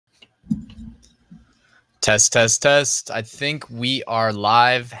Test, test, test. I think we are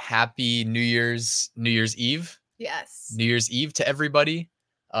live. Happy New Year's Eve. Yes. New Year's Eve to everybody.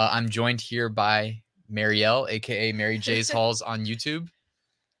 I'm joined here by Marielle, aka Mary J's Halls on YouTube.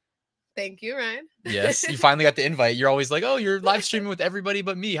 Thank you, Ryan. Yes, you finally got the invite. You're always like, oh, you're live streaming with everybody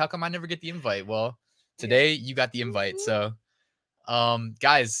but me. How come I never get the invite? Well, today you got the invite. So,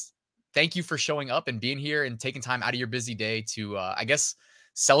 guys, thank you for showing up and being here and taking time out of your busy day to, I guess,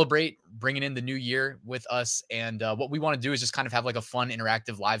 celebrate bringing in the new year with us. And what we want to do is just kind of have like a fun,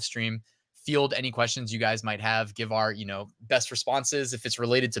 interactive live stream, field any questions you guys might have, give our, best responses if it's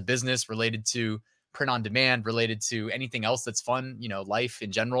related to business, related to print on demand, related to anything else that's fun, life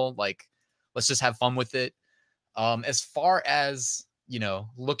in general. Like, let's just have fun with it. As far as,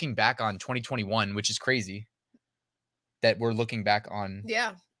 looking back on 2021, which is crazy that we're looking back on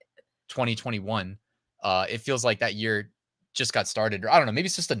 2021. It feels like that year just got started, or I don't know, maybe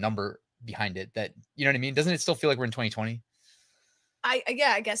it's just a number behind it that, you know what I mean? Doesn't it still feel like we're in 2020?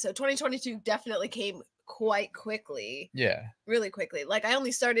 I guess so. 2022 definitely came quite quickly. Yeah. Really quickly. Like I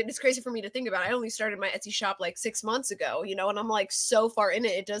only started, it's crazy for me to think about. I only started my Etsy shop like 6 months ago, and I'm like so far in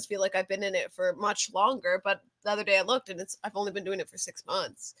it. It does feel like I've been in it for much longer, but the other day I looked and I've only been doing it for 6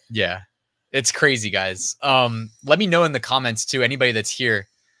 months. Yeah. It's crazy, guys. Let me know in the comments too, anybody that's here.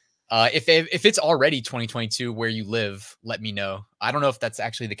 If it's already 2022 where you live, let me know. I don't know if that's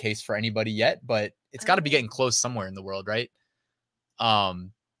actually the case for anybody yet, but it's got to be getting close somewhere in the world, right?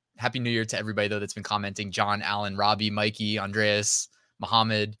 Happy New Year to everybody though that's been commenting. John, Alan, Robbie, Mikey, Andreas,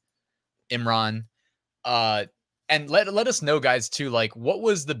 Muhammad, Imran. And let us know, guys, too, like what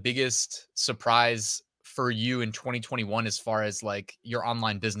was the biggest surprise for you in 2021 as far as like your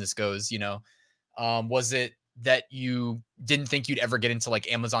online business goes? Was it that you didn't think you'd ever get into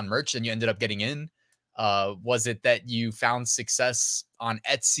like Amazon merch and you ended up getting in? Was it that you found success on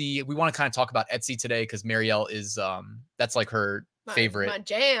Etsy? We want to kind of talk about Etsy today because Marielle is that's like her favorite. My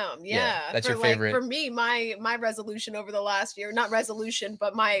jam. Yeah. That's your favorite. For me, my resolution over the last year, not resolution,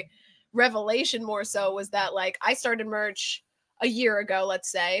 but my revelation more so was that like I started merch a year ago,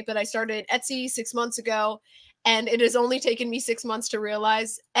 let's say, but I started Etsy 6 months ago. And it has only taken me 6 months to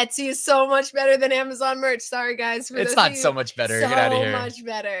realize Etsy is so much better than Amazon merch. Sorry, guys. It's not so much better. Get out of here. So much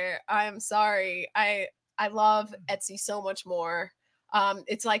better. I'm sorry. I love Etsy so much more.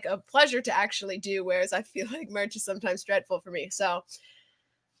 It's like a pleasure to actually do, whereas I feel like merch is sometimes dreadful for me. So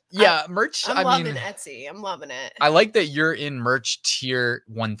yeah, merch. I'm loving Etsy. I'm loving it. I like that you're in merch tier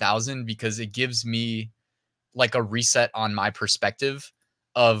 1000 because it gives me like a reset on my perspective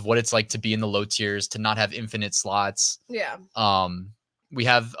of what it's like to be in the low tiers, to not have infinite slots. Yeah. We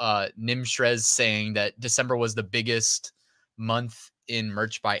have Nimshrez saying that December was the biggest month in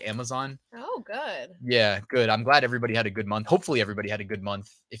merch by Amazon. Oh, good. Yeah, good. I'm glad everybody had a good month. Hopefully everybody had a good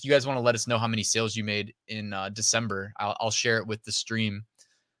month. If you guys want to let us know how many sales you made in December, I'll share it with the stream.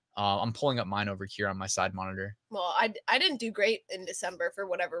 I'm pulling up mine over here on my side monitor. Well, I didn't do great in December for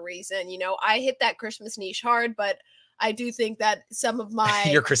whatever reason. I hit that Christmas niche hard, but I do think that some of my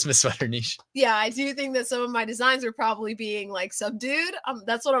your Christmas sweater niche. Yeah, I do think that some of my designs are probably being like subdued.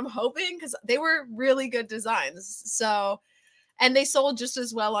 That's what I'm hoping because they were really good designs. So, and they sold just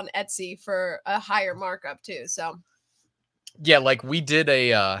as well on Etsy for a higher markup too. So, yeah, like we did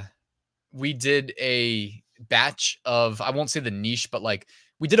a batch of, I won't say the niche, but like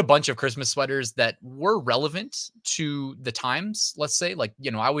we did a bunch of Christmas sweaters that were relevant to the times. Let's say, like, I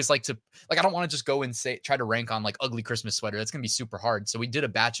always like to, like, I don't want to just go and try to rank on like ugly Christmas sweater. That's going to be super hard. So we did a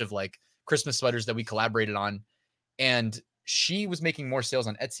batch of like Christmas sweaters that we collaborated on, and she was making more sales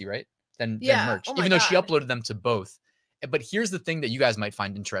on Etsy, right? Than merch, even though she uploaded them to both. But here's the thing that you guys might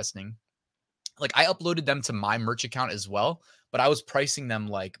find interesting. Like I uploaded them to my merch account as well, but I was pricing them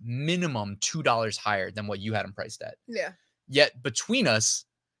like minimum $2 higher than what you had them priced at. Yeah. Yet between us,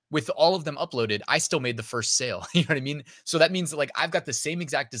 with all of them uploaded, I still made the first sale. You know what I mean? So that means that like I've got the same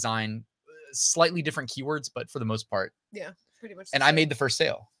exact design, slightly different keywords, but for the most part. Yeah, pretty much. And I made the first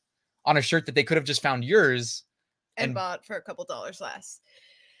sale on a shirt that they could have just found yours and bought for a couple dollars less.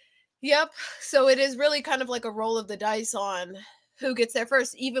 Yep. So it is really kind of like a roll of the dice on who gets there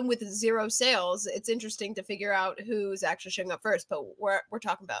first. Even with 0 sales, it's interesting to figure out who's actually showing up first. But we're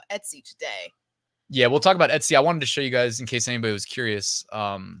talking about Etsy today. Yeah, we'll talk about Etsy. I wanted to show you guys, in case anybody was curious,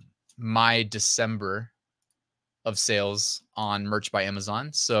 my December of sales on merch by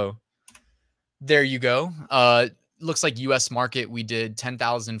Amazon. So there you go. Looks like US market, we did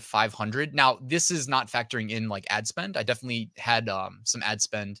 10,500. Now, this is not factoring in like ad spend. I definitely had some ad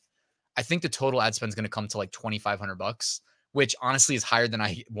spend. I think the total ad spend is going to come to like $2,500, which honestly is higher than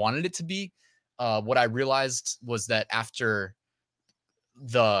I wanted it to be. What I realized was that after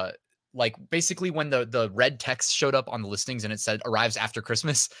the like basically when the red text showed up on the listings and it said arrives after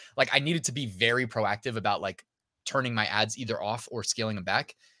Christmas, like I needed to be very proactive about like turning my ads either off or scaling them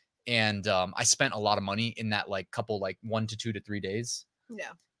back. And I spent a lot of money in that like couple like 1 to 2 to 3 days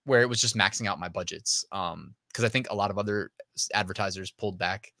Yeah. where it was just maxing out my budgets. Because I think a lot of other advertisers pulled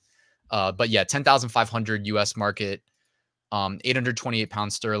back. But yeah, 10,500 US market, 828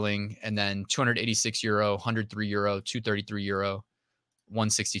 pounds sterling, and then 286 euro, 103 euro, 233 euro,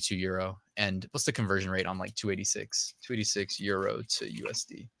 162 euro. And what's the conversion rate on like 286? 286 euro to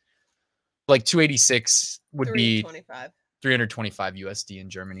USD. Like 286 would be 325. 325 USD in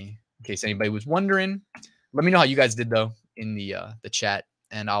Germany. In case anybody was wondering, let me know how you guys did though in the chat,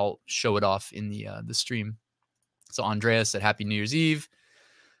 and I'll show it off in the stream. So Andreas said Happy New Year's Eve.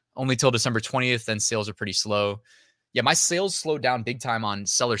 Only till December 20th, then sales are pretty slow. Yeah, my sales slowed down big time on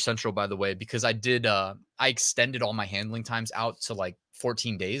Seller Central, by the way, because I extended all my handling times out to like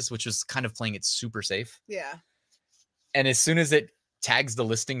 14 days, which was kind of playing it super safe. Yeah. And as soon as it tags the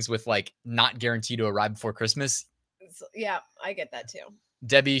listings with like not guaranteed to arrive before Christmas. Yeah, I get that too.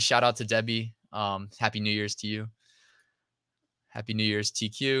 Debbie, shout out to Debbie. Happy New Year's to you. Happy New Year's,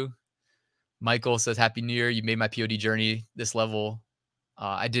 TQ. Michael says, Happy New Year. You made my POD journey this level.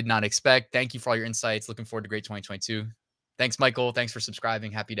 I did not expect. Thank you for all your insights. Looking forward to great 2022. Thanks, Michael. Thanks for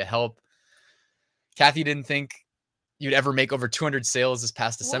subscribing. Happy to help. Kathy didn't think you'd ever make over 200 sales this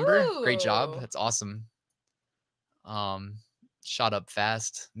past December. Woo! Great job. That's awesome. Shot up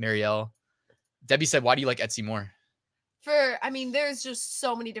fast. Marielle. Debbie said, why do you like Etsy more? There's just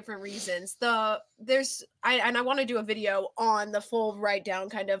so many different reasons. I want to do a video on the full write down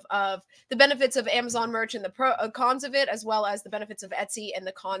kind of the benefits of Amazon merch and the cons of it, as well as the benefits of Etsy and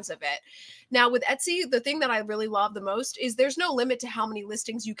the cons of it. Now with Etsy, the thing that I really love the most is there's no limit to how many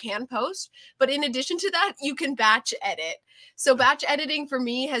listings you can post, but in addition to that, you can batch edit. So batch editing for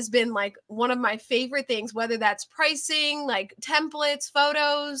me has been like one of my favorite things, whether that's pricing, like templates,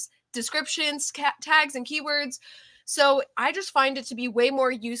 photos, descriptions, tags, and keywords. So I just find it to be way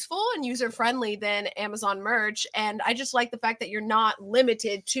more useful and user-friendly than Amazon merch. And I just like the fact that you're not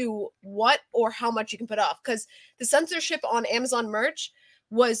limited to what or how much you can put off, because the censorship on Amazon merch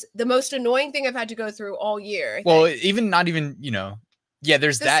was the most annoying thing I've had to go through all year. Well, not even, yeah,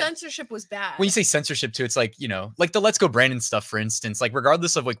 there's the that. Censorship was bad. When you say censorship too, it's like, like the Let's Go Brandon stuff, for instance, like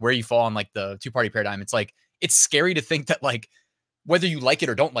regardless of like where you fall on like the two-party paradigm, it's like, it's scary to think that like, whether you like it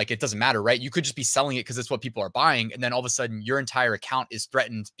or don't like it, doesn't matter, right? You could just be selling it because it's what people are buying. And then all of a sudden your entire account is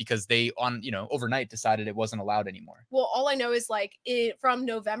threatened because they overnight decided it wasn't allowed anymore. Well, all I know is like from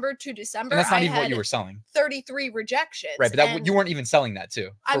November to December, and that's not even what you were selling. 33 rejections. Right. But you weren't even selling that too.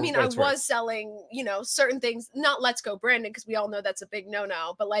 I was selling, certain things, not Let's Go Brandon, because we all know that's a big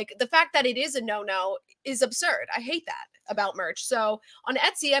no-no. But like the fact that it is a no-no is absurd. I hate that about merch. So on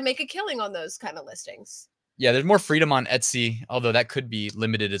Etsy, I make a killing on those kind of listings. Yeah, there's more freedom on Etsy, although that could be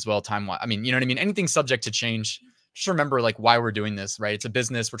limited as well time-wise. I mean, you know what I mean? Anything's subject to change. Just remember like why we're doing this, right? It's a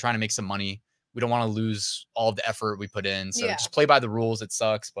business. We're trying to make some money. We don't want to lose all of the effort we put in. So just play by the rules. It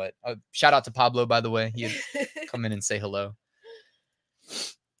sucks. But shout out to Pablo, by the way. He'd come in and say hello.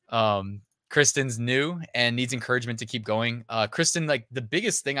 Kristen's new and needs encouragement to keep going. Kristen, like the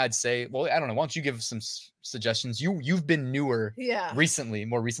biggest thing I'd say, well, I don't know. Why don't you give some suggestions? You've been newer recently,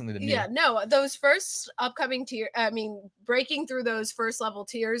 more recently than me. Yeah, no, those first upcoming breaking through those first level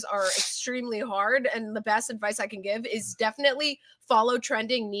tiers are extremely hard. And the best advice I can give is definitely follow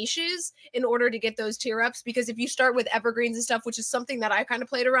trending niches in order to get those tier ups. Because if you start with evergreens and stuff, which is something that I kind of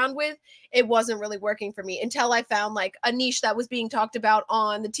played around with, it wasn't really working for me until I found like a niche that was being talked about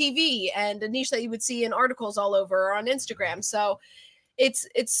on the TV and a niche that you would see in articles all over or on Instagram. So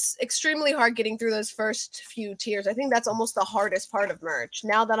it's extremely hard getting through those first few tiers. I think that's almost the hardest part of merch.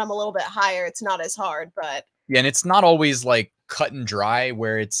 Now that I'm a little bit higher, it's not as hard, but yeah, and it's not always like cut and dry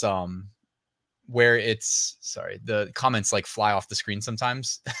where it's sorry, the comments like fly off the screen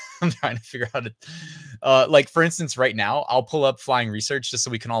sometimes. I'm trying to figure out it. Like for instance, right now I'll pull up Flying Research just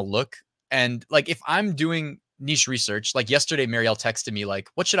so we can all look. And like if I'm doing niche research, like yesterday Marielle texted me like,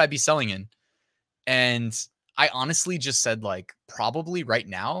 what should I be selling in? And I honestly just said like probably right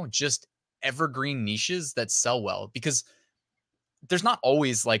now just evergreen niches that sell well, because there's not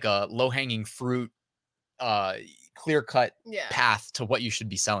always like a low-hanging fruit clear-cut path to what you should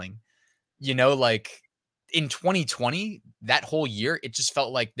be selling. Like in 2020, that whole year, it just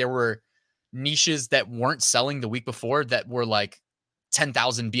felt like there were niches that weren't selling the week before that were like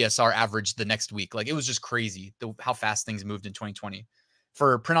 10,000 BSR average the next week. Like it was just crazy how fast things moved in 2020.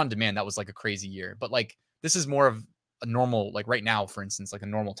 For print on demand, that was like a crazy year. But like this is more of a normal, like right now, for instance, like a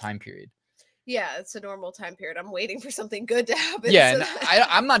normal time period. Yeah, it's a normal time period. I'm waiting for something good to happen. Yeah, So and that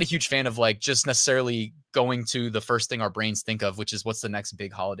I'm not a huge fan of like just necessarily going to the first thing our brains think of, which is what's the next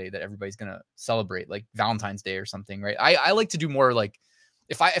big holiday that everybody's gonna celebrate, like Valentine's Day or something, right? I like to do more like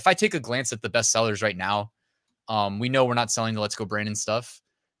if I take a glance at the best sellers right now, we know we're not selling the Let's Go Brandon stuff.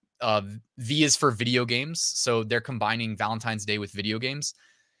 V is for video games, so they're combining Valentine's Day with video games.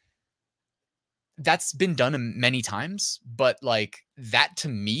 That's been done many times, but like that to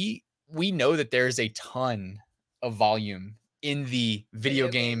me, we know that there's a ton of volume in the video video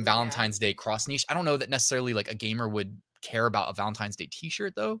game game, yeah. Valentine's Day cross niche. I don't know that necessarily like a gamer would care about a Valentine's Day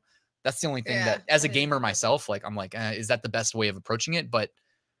t-shirt though. That's the only thing Yeah, that as I a didn't gamer think about that. myself, like I'm like, is that the best way of approaching it? But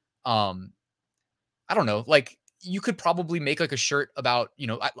um I don't know. Like you could probably make like a shirt about,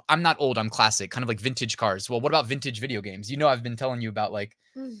 I'm not old, I'm classic, kind of like vintage cars. Well, what about vintage video games? I've been telling you about like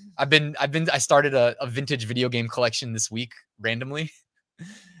Mhm. I started a vintage video game collection this week randomly.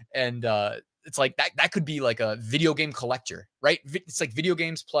 And it's like that could be like a video game collector, right? It's like video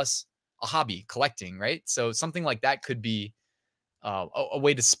games plus a hobby collecting, right? So something like that could be a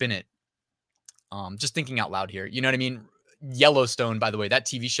way to spin it. Just thinking out loud here. You know what I mean? Yellowstone, by the way, that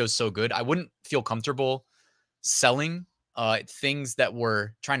TV show's so good. I wouldn't feel comfortable selling things that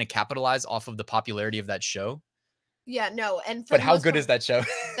were trying to capitalize off of the popularity of that show. Yeah, no, and for But the how most good part, is that show?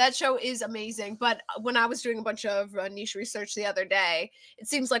 that show is amazing. But when I was doing a bunch of niche research the other day, it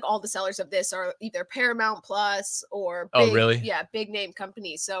seems like all the sellers of this are either Paramount Plus or Oh, really? big name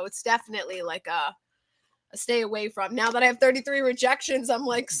companies. So it's definitely like a stay away from. Now that I have 33 rejections, I'm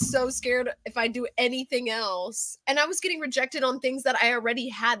like so scared if I do anything else. And I was getting rejected on things that I already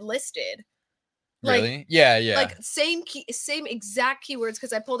had listed. Like Really? Yeah, yeah. same exact keywords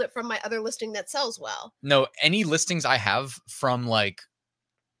because I pulled it from my other listing that sells well. No, any listings I have from like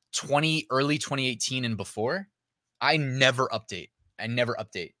early 2018 and before, I never update. I never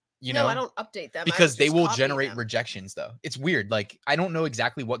update, No, I don't update them. I because they just will copy generate them. rejections though. It's weird. Like I don't know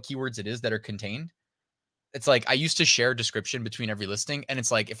exactly what keywords it is that are contained. It's like I used to share a description between every listing, and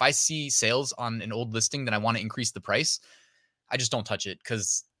it's like if I see sales on an old listing that I want to increase the price, I just don't touch it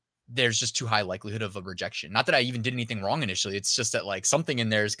because there's just too high likelihood of a rejection. Not that I even did anything wrong initially. It's just that like something in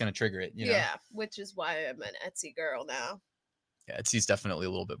there is going to trigger it. Yeah, which is why I'm an Etsy girl now. Yeah, Etsy's definitely a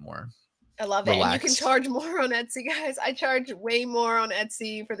little bit more I love it. And you can relaxed. charge more on Etsy, guys. I charge way more on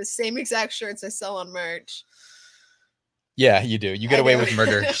Etsy for the same exact shirts I sell on merch. Yeah, you do. You get I away do. with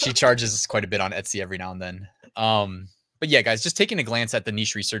murder. She charges quite a bit on Etsy every now and then. But yeah, guys, just taking a glance at the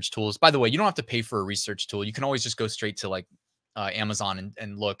niche research tools. By the way, you don't have to pay for a research tool. You can always just go straight to like Amazon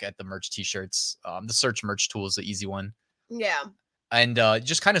and look at the merch t-shirts. The search merch tool is the easy one. Yeah. And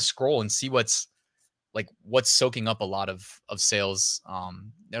just kind of scroll and see what's soaking up a lot of sales.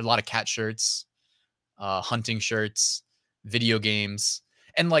 There are a lot of cat shirts, hunting shirts, video games.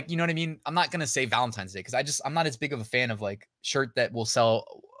 And like, you know what I mean? I'm not gonna say Valentine's Day because I'm not as big of a fan of like shirt that will sell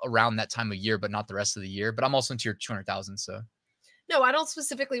around that time of year, but not the rest of the year. But I'm also into your 200,000. So No, I don't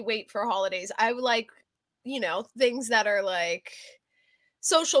specifically wait for holidays. I would like, things that are like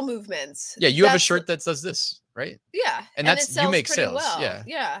social movements. yeah, you have a That's shirt that says this, right? yeah, And and it that's you sells make pretty sales. well. Yeah.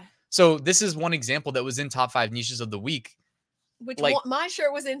 Yeah. So this is one example that was in top 5 niches of the week. Which Like, one, my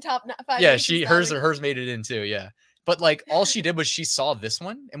shirt was in top 5 yeah, niches. hers made it in too. Yeah. But like all she did was she saw this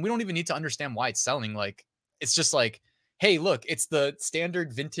one, and we don't even need to understand why it's selling. Like, it's just like, hey, look, it's the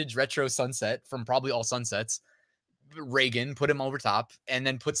standard vintage retro sunset from probably all sunsets. Reagan, put him over top, and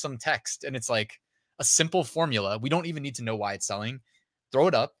then put some text. And it's like a simple formula. We don't even need to know why it's selling. Throw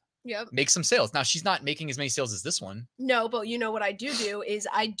it up, Yep. make some sales. Now she's not making as many sales as this one. No, but you know what I do is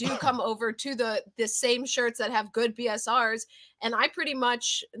I do come over to the same shirts that have good BSRs, and I pretty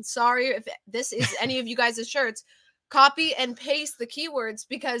much, sorry if this is any of you guys' shirts, copy and paste the keywords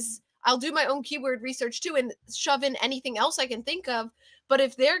because I'll do my own keyword research too and shove in anything else I can think of. But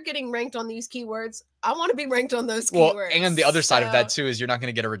if they're getting ranked on these keywords, I want to be ranked on those Well, keywords. and the other side of that So, too is you're not going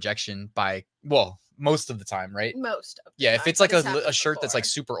to get a rejection by, well, most of the time, right? most of the Yeah, if time, it's like but it's a happened shirt that's like before.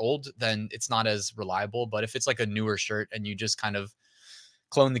 super old, then it's not as reliable. But if it's like a newer shirt and you just kind of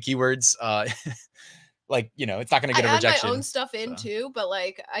clone the keywords, like, it's not going to I get a add my rejection. own stuff in So, too, but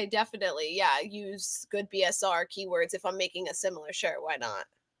like I definitely, use good BSR keywords if I'm making a similar shirt. Why not?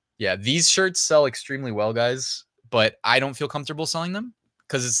 yeah, these shirts sell extremely well, guys, but I don't feel comfortable selling them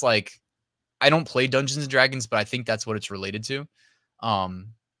because it's like I don't play Dungeons and Dragons, but I think that's what it's related to.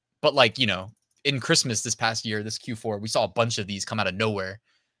 But like, in Christmas this past year, this Q4, we saw a bunch of these come out of nowhere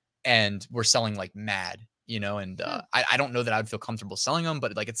and we're selling like mad, and I don't know that I would feel comfortable selling them,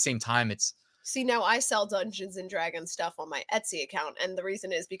 but like at the same time, it's See, now I sell Dungeons and Dragons stuff on my Etsy account, and the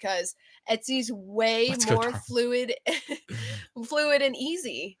reason is because Etsy's way let's go more Darwin. fluid, fluid and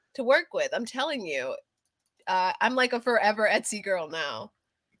easy. to work with. I'm telling you, I'm like a forever Etsy girl now.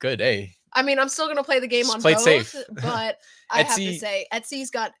 Good. Hey, I mean, I'm still gonna play the game just on play it both, safe. but I have to Etsy, say,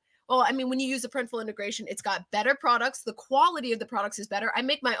 Etsy's got. Well, I mean, when you use the Printful integration, it's got better products. The quality of the products is better. I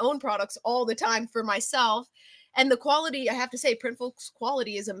make my own products all the time for myself, and the quality, I have to say, Printful's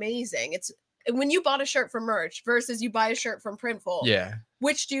quality is amazing. It's when you bought a shirt from merch versus you buy a shirt from Printful. yeah.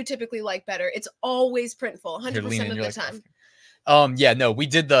 Which do you typically like better? It's always Printful, Here, lean 100% in. of You're the like, time. yeah, no, we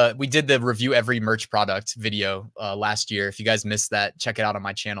did the review every merch product video last year. If you guys missed that, check it out on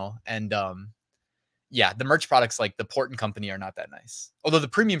my channel. And yeah, the merch products like the Port and Company are not that nice. Although the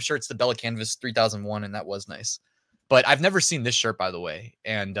premium shirts, the Bella Canvas 3001, and that was nice. But I've never seen this shirt, by the way.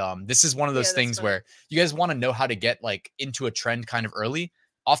 And this is one of those Yeah, that's things fine. where you guys want to know how to get like into a trend kind of early.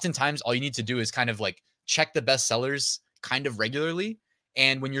 Oftentimes, all you need to do is kind of like check the best sellers kind of regularly.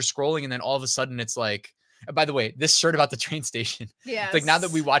 And when you're scrolling, and then all of a sudden it's like, by the way, this shirt about the train station. Yeah. It's like now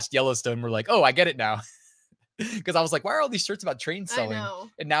that we watched Yellowstone, we're like, oh, I get it now. Because I was like, why are all these shirts about trains I selling? know.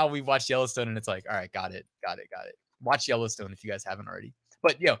 And now we watched Yellowstone, and it's like, all right, got it. Watch Yellowstone if you guys haven't already.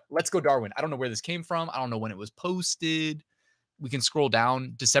 But Let's Go Darwin. I don't know where this came from. I don't know when it was posted. We can scroll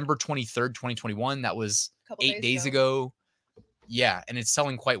down. December 23rd, 2021. That was 8 days ago. Yeah, and it's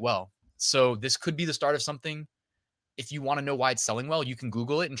selling quite well. So this could be the start of something. If you want to know why it's selling well, you can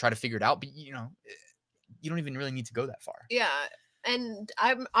Google it and try to figure it out. But you don't even really need to go that far. Yeah. And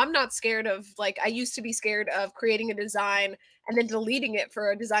I'm not scared of, like, I used to be scared of creating a design and then deleting it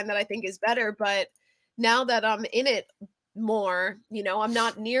for a design that I think is better. But now that I'm in it more, I'm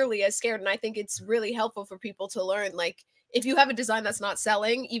not nearly as scared. And I think it's really helpful for people to learn. Like, if you have a design that's not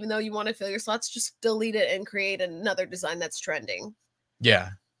selling, even though you want to fill your slots, just delete it and create another design that's trending. Yeah.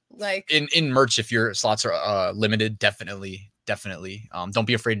 Like in merch, if your slots are limited, definitely. Don't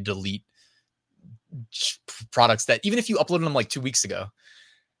be afraid to delete products that even if you uploaded them like 2 weeks ago.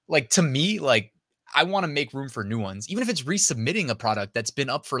 Like, to me, like, I want to make room for new ones, even if it's resubmitting a product that's been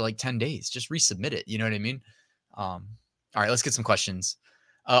up for like 10 days. Just resubmit it. You know what I mean? All right, let's get some questions.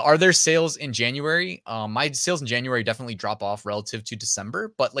 Are there sales in January? My sales in January definitely drop off relative to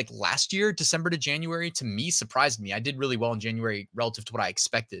December, but like last year, December to January, to me, surprised me. I did really well in January relative to what I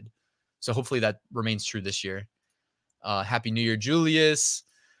expected. So hopefully that remains true this year. Happy New Year, Julius.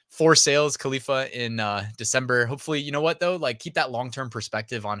 4 sales, Khalifa, in December. Hopefully, you know what, though? Like, keep that long-term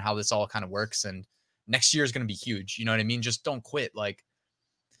perspective on how this all kind of works. And next year is going to be huge. You know what I mean? Just don't quit. Like,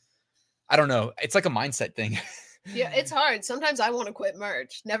 I don't know. It's like a mindset thing. Yeah, it's hard. Sometimes I want to quit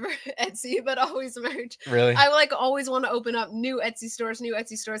merch. Never Etsy, but always merch. Really? I like always want to open up new Etsy stores.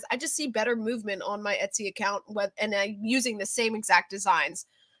 I just see better movement on my Etsy account and I'm using the same exact designs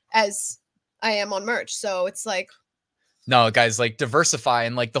as I am on merch. So it's like, no, guys, like, diversify.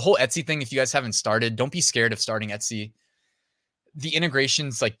 And like the whole Etsy thing, if you guys haven't started, don't be scared of starting Etsy. The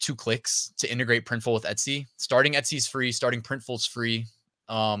integration's like 2 clicks to integrate Printful with Etsy. Starting Etsy's free. Starting Printful's free.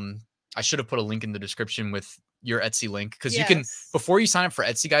 I should have put a link in the description with your Etsy link, because you can, before you sign up for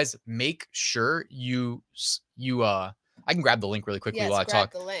Etsy, guys, make sure you I can grab the link really quickly while I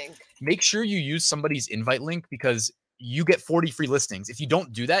talk. The link. Make sure you use somebody's invite link, because you get 40 free listings. If you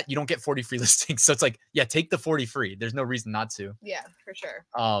don't do that, you don't get 40 free listings. So it's like, yeah, take the 40 free. There's no reason not to. Yeah, for sure.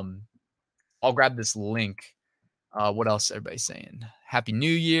 I'll grab this link. What else is everybody saying? Happy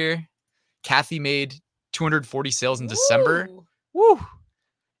New Year. Kathy made 240 sales in December. Woo!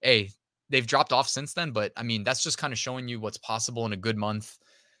 Hey, they've dropped off since then, but I mean, that's just kind of showing you what's possible in a good month.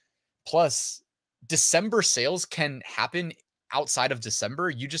 Plus, December sales can happen outside of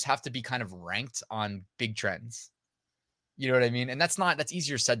December. You just have to be kind of ranked on big trends. You know what I mean? And that's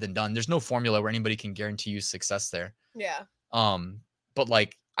easier said than done. There's no formula where anybody can guarantee you success there. Yeah. But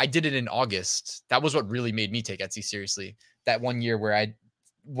like, I did it in August. That was what really made me take Etsy seriously. That one year where I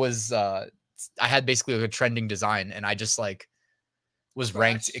had basically like a trending design, and I just like was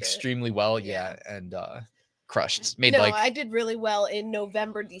ranked extremely well. Yeah. And crushed. I did really well in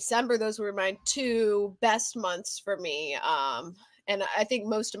November, December. Those were my 2 best months for me. And I think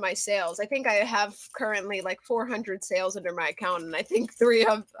most of my sales, I think I have currently like 400 sales under my account, and I think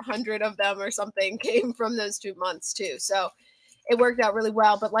 300 of them or something came from those 2 months too. So it worked out really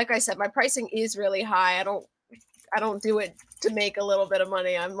well. But like I said, my pricing is really high. I don't do it to make a little bit of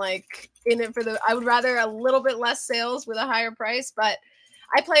money. I'm like in it I would rather a little bit less sales with a higher price, but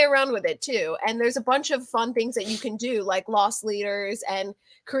I play around with it too. And there's a bunch of fun things that you can do, like loss leaders and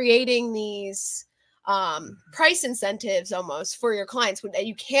creating these price incentives almost for your clients that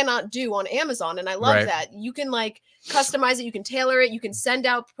you cannot do on Amazon. And I love Right. that. You can like customize it, you can tailor it, you can send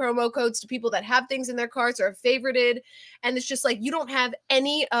out promo codes to people that have things in their carts or have favorited. And it's just like you don't have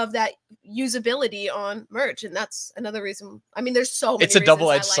any of that usability on merch. And that's another reason. I mean, there's so many It's a reasons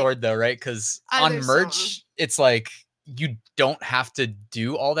double-edged I like sword though, right? Because on there's some. merch, it's like you don't have to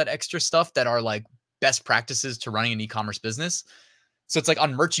do all that extra stuff that are like best practices to running an e-commerce business. So it's like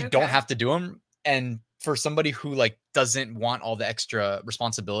on merch, you don't Okay. have to do them. And for somebody who like doesn't want all the extra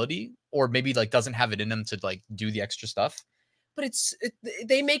responsibility, or maybe like doesn't have it in them to like do the extra stuff. But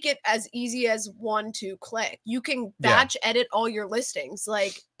they make it as easy as 1-2 click. You can Yeah. batch edit all your listings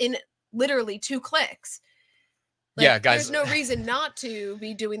like in literally 2 clicks. Like, Yeah, guys. there's no reason not to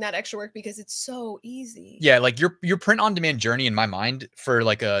be doing that extra work because it's so easy. Yeah, like your print on demand journey in my mind for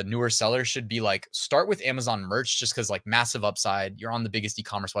like a newer seller should be like start with Amazon merch just because like massive upside. You're on the biggest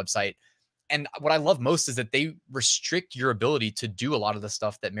e-commerce website. And what I love most is that they restrict your ability to do a lot of the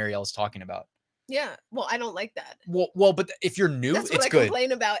stuff that Marielle is talking about. Yeah. Well, I don't like that. Well, but if you're new, That's what it's I good.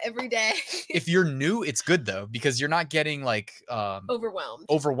 complain about every day. If you're new, it's good though, because you're not getting like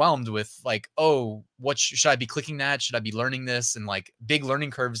Overwhelmed with like, oh, what should I be clicking that? Should I be learning this? And like big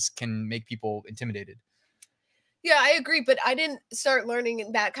learning curves can make people intimidated. Yeah, I agree, but I didn't start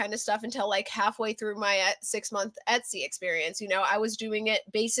learning that kind of stuff until like halfway through my 6-month Etsy experience. You know, I was doing it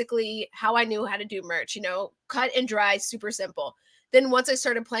basically how I knew how to do merch, you know, cut and dry, super simple. Then once I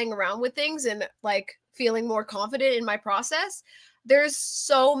started playing around with things and like feeling more confident in my process, there's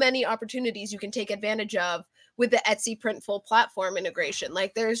so many opportunities you can take advantage of with the Etsy Printful platform integration.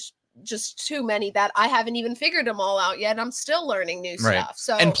 Like there's just too many that I haven't even figured them all out yet. I'm still learning new stuff.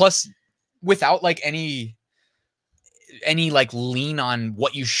 So and plus without like any like lean on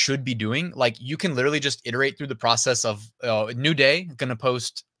what you should be doing, like you can literally just iterate through the process of new day, gonna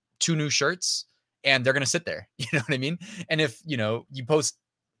post 2 new shirts and they're gonna sit there. You know what I mean? And if you know you post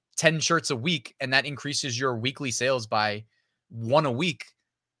 10 shirts a week and that increases your weekly sales by 1 a week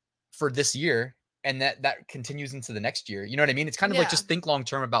for this year, and that continues into the next year, you know what I mean? It's kind of like just think long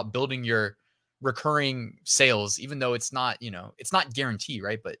term about building your recurring sales, even though it's not, you know, it's not guaranteed,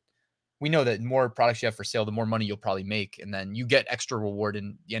 right? But we know that the more products you have for sale, the more money you'll probably make. And then you get extra reward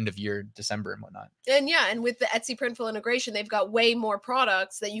in the end of year, December and whatnot. And yeah, and with the Etsy Printful integration, they've got way more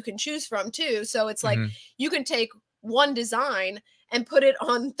products that you can choose from too. So it's like you can take one design and put it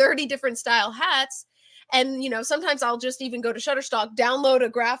on 30 different style hats. And, you know, sometimes I'll just even go to Shutterstock, download a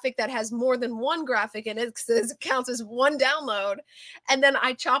graphic that has more than one graphic in it because it counts as one download. And then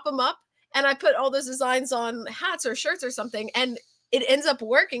I chop them up and I put all those designs on hats or shirts or something. And it ends up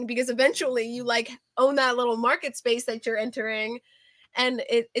working because eventually you like own that little market space that you're entering. And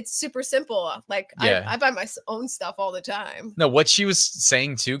it's super simple. Like I buy my own stuff all the time. No, what she was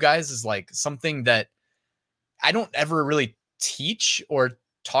saying too, guys, is like something that I don't ever really teach or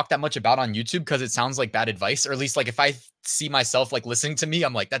talk that much about on YouTube because it sounds like bad advice, or at least like if I see myself like listening to me,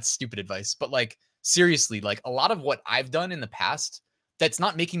 I'm like, that's stupid advice. But like seriously, like a lot of what I've done in the past that's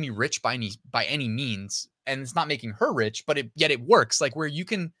not making me rich by any means, and it's not making her rich, but yet it works. Like where you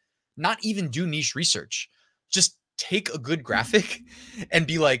can not even do niche research, just take a good graphic and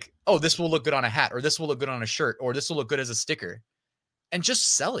be like, oh, this will look good on a hat, or this will look good on a shirt, or this will look good as a sticker, and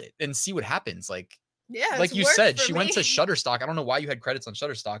just sell it and see what happens. Like, yeah, like you said, she went to Shutterstock. I don't know why you had credits on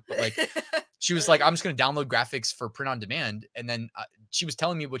Shutterstock, but like she was like, I'm just going to download graphics for print on demand. And then she was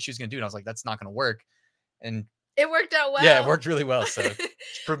telling me what she was going to do. And I was like, that's not going to work. And it worked out well. Yeah, it worked really well. So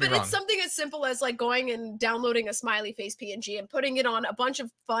prove me but wrong. It's something as simple as like going and downloading a smiley face PNG and putting it on a bunch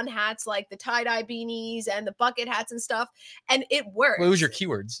of fun hats like the tie-dye beanies and the bucket hats and stuff. And it works. Well, it was your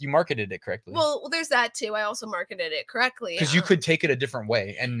keywords. You marketed it correctly. Well, there's that too. I also marketed it correctly. Because you could take it a different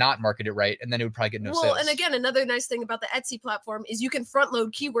way and not market it right. And then it would probably get no sales. Well, and again, another nice thing about the Etsy platform is you can front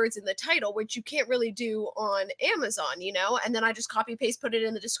load keywords in the title, which you can't really do on Amazon, you know? And then I just copy paste, put it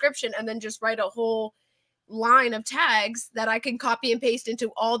in the description, and then just write a whole line of tags that I can copy and paste into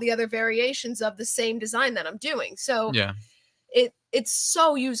all the other variations of the same design that I'm doing. So yeah, it's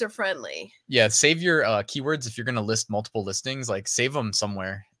so user friendly. Yeah, save your keywords if you're going to list multiple listings, like save them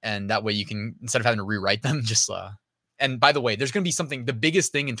somewhere, and that way you can, instead of having to rewrite them, just and by the way, there's going to be something, the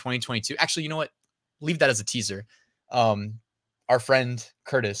biggest thing in 2022. Actually, you know what? Leave that as a teaser. Our friend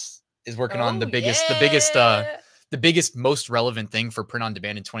Curtis is working on the biggest, most relevant thing for print on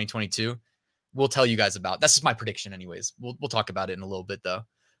demand in 2022. We'll tell you guys about. That's just my prediction anyways. We'll talk about it in a little bit though.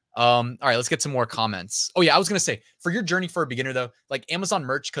 All right, let's get some more comments. Oh yeah, I was going to say, for your journey for a beginner though, like Amazon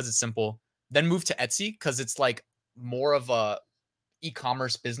merch, cause it's simple, then move to Etsy, cause it's like more of a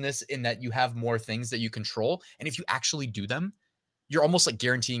e-commerce business in that you have more things that you control. And if you actually do them, you're almost like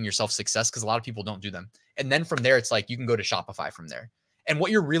guaranteeing yourself success because a lot of people don't do them. And then from there, it's like you can go to Shopify from there. And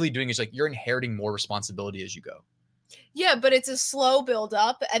what you're really doing is like you're inheriting more responsibility as you go. Yeah, but it's a slow build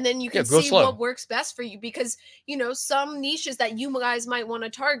up, and then you can go see slow. what works best for you, because some niches that you guys might want to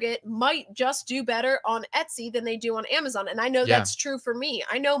target might just do better on Etsy than they do on Amazon. And I know that's true for me.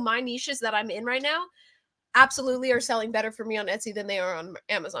 I know my niches that I'm in right now absolutely are selling better for me on Etsy than they are on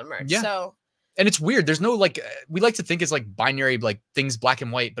Amazon merch. Yeah. So, and it's weird. There's no like, we like to think it's like binary, like things black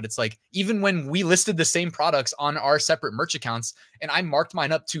and white, but it's like, even when we listed the same products on our separate merch accounts and I marked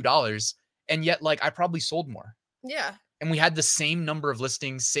mine up $2, and yet like I probably sold more. Yeah. And we had the same number of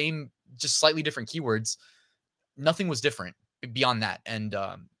listings, same, just slightly different keywords. Nothing was different beyond that. And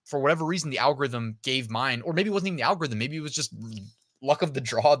for whatever reason, the algorithm gave mine, or maybe it wasn't even the algorithm. Maybe it was just luck of the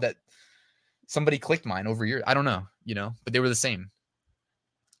draw that somebody clicked mine over years. I don't know, but they were the same.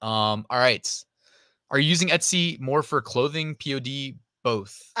 All right. Are you using Etsy more for clothing, POD,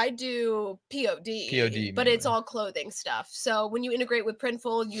 both? I do POD, but it's all clothing stuff. So when you integrate with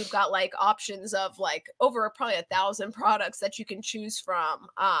Printful, you've got like options of like over probably 1,000 products that you can choose from,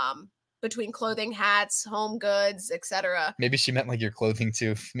 between clothing, hats, home goods, etc. Maybe she meant like your clothing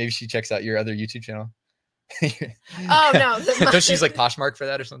too. Maybe she checks out your other YouTube channel. Oh no. Does she's like Poshmark for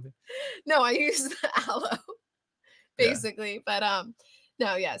that or something? No, I use the Aloe basically. Yeah. But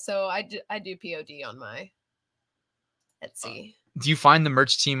no, yeah. So I do POD on my Etsy. Do you find the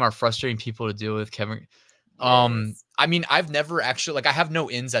merch team are frustrating people to deal with, Kevin? Yes. I mean, I've never actually, like, I have no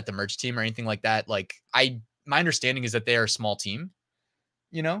ins at the merch team or anything like that. Like, my understanding is that they are a small team,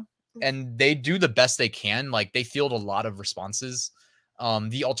 and they do the best they can. Like, they field a lot of responses.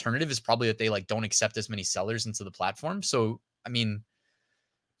 The alternative is probably that they like don't accept as many sellers into the platform. So, I mean,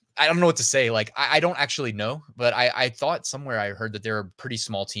 I don't know what to say. Like, I don't actually know, but I thought somewhere I heard that they're a pretty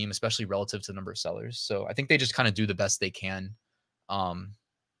small team, especially relative to the number of sellers. So I think they just kind of do the best they can,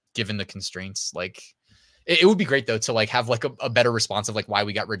 given the constraints. Like, it would be great though to like have like a better response of like why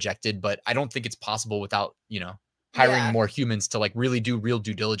we got rejected, but I don't think it's possible without, hiring more humans to like really do real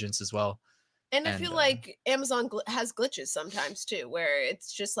due diligence as well. And I feel like Amazon has glitches sometimes too, where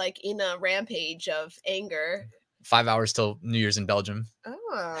it's just like in a rampage of anger. 5 hours till New Year's in Belgium.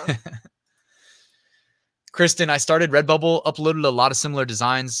 Oh. Kristen, I started Redbubble, uploaded a lot of similar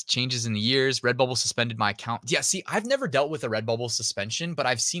designs, changes in the years. Redbubble suspended my account. Yeah, see, I've never dealt with a Redbubble suspension, but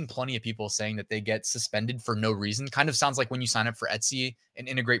I've seen plenty of people saying that they get suspended for no reason. Kind of sounds like when you sign up for Etsy and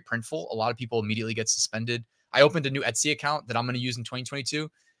integrate Printful, a lot of people immediately get suspended. I opened a new Etsy account that I'm going to use in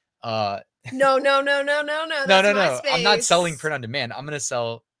 2022. No. No. I'm not selling print on demand. I'm going to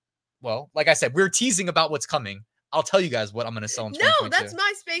sell, well, like I said, we're teasing about what's coming. I'll tell you guys what I'm going to sell in 2022. No, that's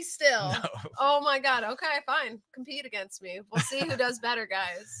MySpace still. No. Oh my God. Okay, fine. Compete against me. We'll see who does better,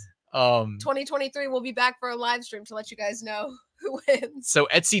 guys. 2023, we'll be back for a live stream to let you guys know who wins. So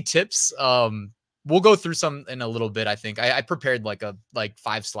Etsy tips, we'll go through some in a little bit. I think I prepared like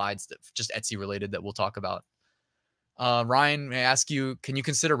 5 slides that just Etsy related that we'll talk about. Ryan, may I ask you, can you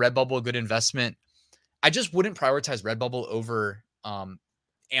consider Redbubble a good investment? I just wouldn't prioritize Redbubble over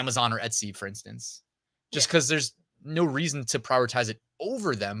Amazon or Etsy, for instance, just because there's no reason to prioritize it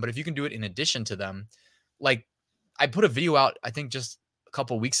over them. But if you can do it in addition to them, like I put a video out, I think just a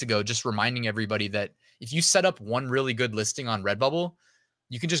couple weeks ago, just reminding everybody that if you set up one really good listing on Redbubble,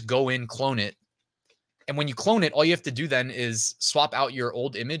 you can just go in, clone it. And when you clone it, all you have to do then is swap out your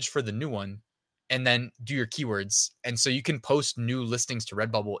old image for the new one and then do your keywords. And so you can post new listings to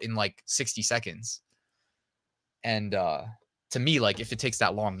Redbubble in like 60 seconds. And to me, like if it takes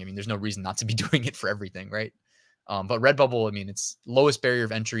that long, I mean, there's no reason not to be doing it for everything, right? But Redbubble, I mean, it's lowest barrier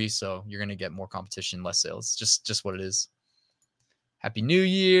of entry, so you're going to get more competition, less sales. Just what it is. Happy New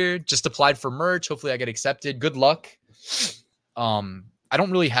Year. Just applied for merch. Hopefully I get accepted. Good luck. I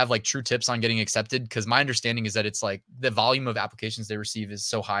don't really have like true tips on getting accepted because my understanding is that it's like the volume of applications they receive is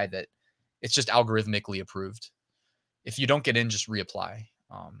so high that it's just algorithmically approved. If you don't get in, just reapply.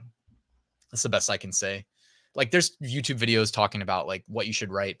 That's the best I can say. Like there's YouTube videos talking about like what you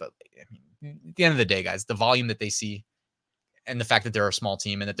should write, but I mean, at the end of the day, guys, the volume that they see and the fact that they're a small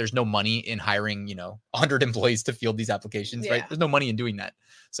team and that there's no money in hiring, 100 employees to field these applications, right? There's no money in doing that.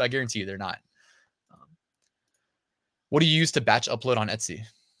 So I guarantee you they're not. What do you use to batch upload on Etsy?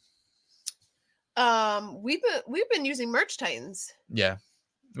 We've been using Merch Titans. Yeah.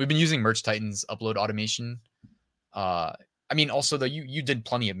 We've been using Merch Titans upload automation. I mean, also though, you did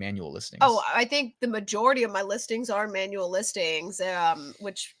plenty of manual listings. Oh, I think the majority of my listings are manual listings,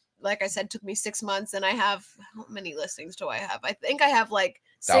 which, like I said, took me 6 months. And I have, how many listings do I have? I think I have like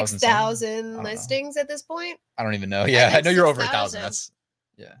 6,000 listings at this point. I don't even know. Yeah, I know you're over 1,000. That's,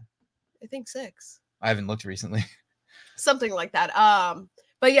 yeah. I think 6. I haven't looked recently. something like that.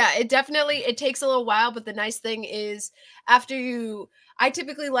 But yeah, it takes a little while, but the nice thing is I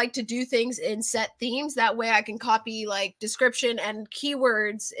typically like to do things in set themes. That way I can copy like description and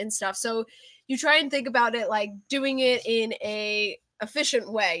keywords and stuff. So you try and think about it like doing it in a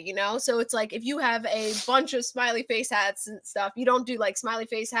efficient way, you know? So it's like if you have a bunch of smiley face hats and stuff, you don't do like smiley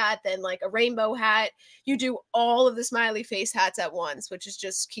face hat, then like a rainbow hat. You do all of the smiley face hats at once, which is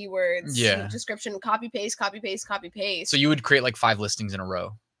just keywords, Yeah. description, copy paste, copy paste, copy paste. So you would create like 5 listings in a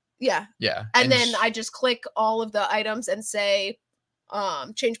row. Yeah. Yeah. And then I just click all of the items and say,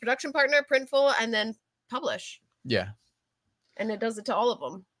 change production partner, printful, and then publish. Yeah. And it does it to all of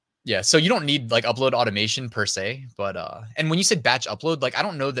them. Yeah, so you don't need like upload automation per se, but and when you said batch upload, like I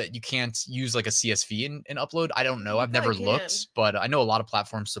don't know that you can't use like a CSV in upload. I don't know. I've never looked, but I know a lot of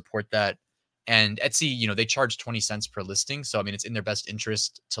platforms support that. And Etsy, you know, they charge 20 cents per listing. So I mean, it's in their best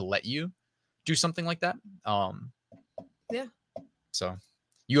interest to let you do something like that. Yeah. So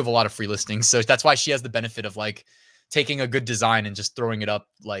you have a lot of free listings. So that's why she has the benefit of like taking a good design and just throwing it up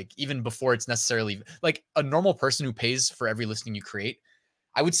like even before it's necessarily like a normal person who pays for every listing you create.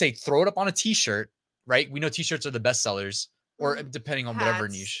 I would say throw it up on a t-shirt, right? We know t-shirts are the best sellers, or depending on whatever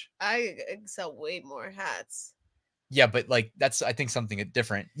niche. I sell way more hats. Yeah, but like that's I think something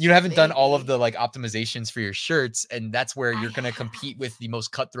different. You haven't done all of the like optimizations for your shirts, and that's where you're gonna compete with the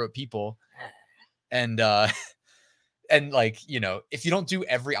most cutthroat people. And and like, you know, if you don't do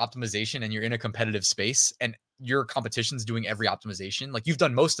every optimization and you're in a competitive space and your competition's doing every optimization, like you've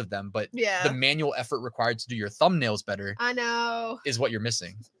done most of them, but the manual effort required to do your thumbnails better, I know, is what you're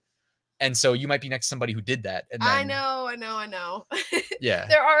missing. And so you might be next to somebody who did that. And then, I know. Yeah.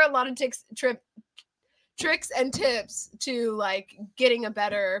 There are a lot of tricks and tips to like getting a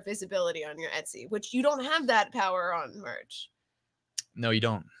better visibility on your Etsy, which you don't have that power on merch. No, you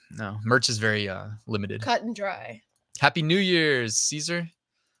don't. No, merch is very limited. Cut and dry. Happy New Year's, Caesar.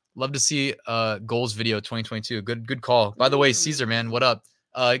 Love to see goals video 2022. Good call. By the way, Caesar, man, what up?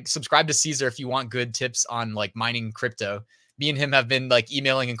 Subscribe to Caesar if you want good tips on like mining crypto. Me and him have been like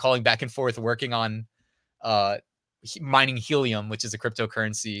emailing and calling back and forth, working on mining helium, which is a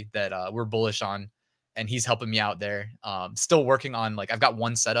cryptocurrency that we're bullish on, and he's helping me out there. Still working on like I've got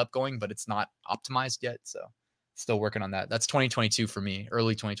one setup going, but it's not optimized yet, so still working on that. That's 2022 for me,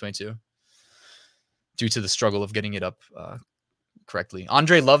 early 2022, due to the struggle of getting it up correctly.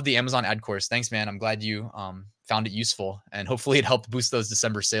 Andre loved the Amazon ad course. Thanks, man. I'm glad you found it useful, and hopefully it helped boost those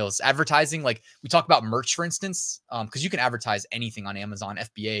December sales. Advertising, like we talk about merch, for instance, because you can advertise anything on Amazon,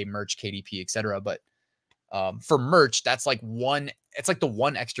 FBA, merch, KDP, etc. But for merch, that's like it's like the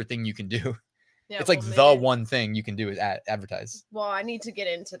one extra thing you can do. Yeah, it's like the one thing you can do is advertise. Well, I need to get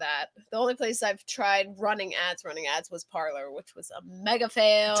into that. The only place I've tried running ads was Parler, which was a mega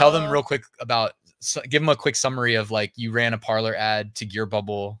fail. Tell them real quick give them a quick summary of like you ran a Parler ad to Gear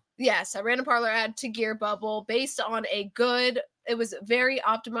Bubble. Yes, I ran a Parler ad to Gear Bubble based on it was very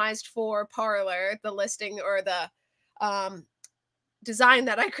optimized for Parler. The listing or the design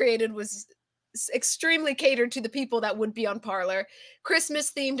that I created was extremely catered to the people that would be on Parler.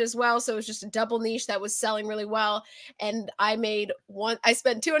 Christmas themed as well, so it was just a double niche that was selling really well. And I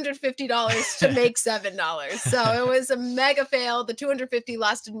spent $250 to make $7. So it was a mega fail. The $250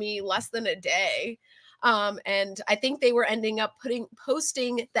 lasted me less than a day. And I think they were ending up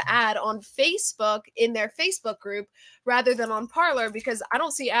posting the ad on Facebook in their Facebook group rather than on Parler, because I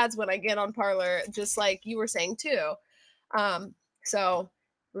don't see ads when I get on Parler, just like you were saying too. So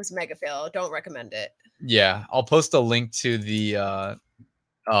it was mega fail. Don't recommend it. Yeah, I'll post a link to the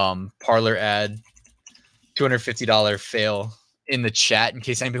Parler ad $250 fail in the chat in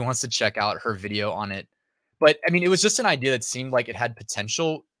case anybody wants to check out her video on it. But I mean, it was just an idea that seemed like it had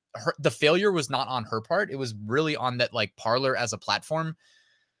potential. The failure was not on her part. It was really on that like Parler as a platform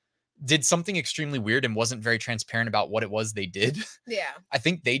did something extremely weird and wasn't very transparent about what it was they did. Yeah. I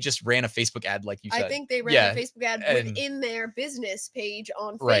think they just ran a Facebook ad, like you said. I think they ran a Facebook ad within their business page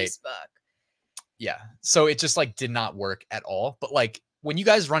on Facebook. Yeah. So it just like did not work at all. But like when you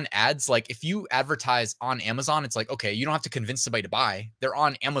guys run ads, like if you advertise on Amazon, it's like, okay, you don't have to convince somebody to buy. They're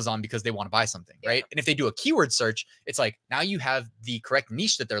on Amazon because they want to buy something, right? And if they do a keyword search, it's like now you have the correct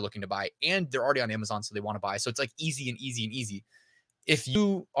niche that they're looking to buy and they're already on Amazon, so they want to buy. So it's like easy and easy and easy. If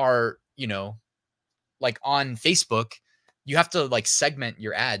you are, you know, like on Facebook, you have to like segment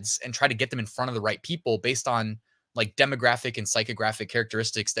your ads and try to get them in front of the right people based on like demographic and psychographic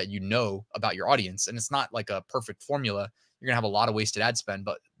characteristics that you know about your audience. And it's not like a perfect formula. You're gonna have a lot of wasted ad spend.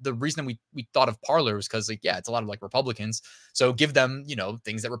 But the reason we thought of Parler was because like, yeah, it's a lot of like Republicans. So give them, you know,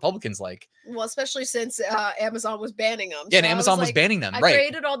 things that Republicans like. Well, especially since Amazon was banning them. Yeah, and Amazon was banning them. I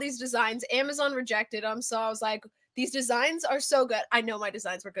created all these designs. Amazon rejected them. So I was like, these designs are so good. I know my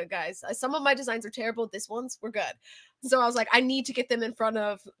designs were good, guys. Some of my designs are terrible. This ones were good. So I was like, I need to get them in front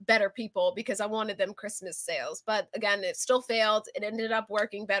of better people because I wanted them Christmas sales. But again, it still failed. It ended up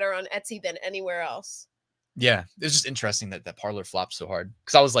working better on Etsy than anywhere else. Yeah, it's just interesting that that parlor flopped so hard.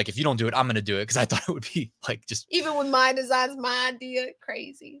 Because I was like, if you don't do it, I'm gonna do it. Because I thought it would be like just Even with my designs, my idea,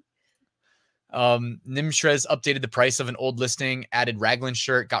 crazy. Nimshrez updated the price of an old listing, added Raglan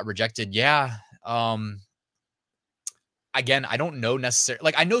shirt, got rejected. Yeah. Again, I don't know necessarily.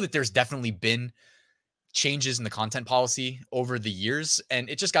 Like, I know that there's definitely been changes in the content policy over the years, and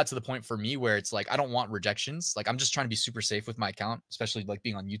it just got to the point for me where it's like I don't want rejections. Like, I'm just trying to be super safe with my account, especially like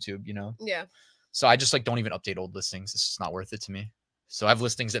being on YouTube, you know. Yeah. So I just like don't even update old listings. It's just not worth it to me. So I have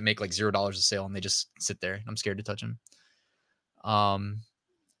listings that make like $0 a sale and they just sit there. I'm scared to touch them.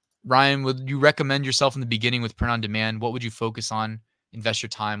 Ryan, would you recommend yourself in the beginning with print on demand? What would you focus on? Invest your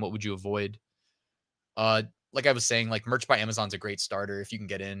time? What would you avoid? Like I was saying, like merch by Amazon's a great starter if you can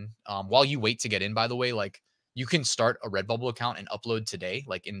get in. While you wait to get in, by the way, like you can start a Redbubble account and upload today,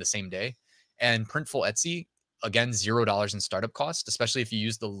 like in the same day. And Printful Etsy, again, $0 in startup cost, especially if you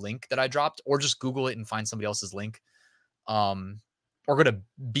use the link that I dropped, or just Google it and find somebody else's link. Or go to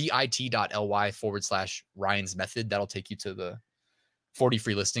bit.ly/Ryan's method. That'll take you to the 40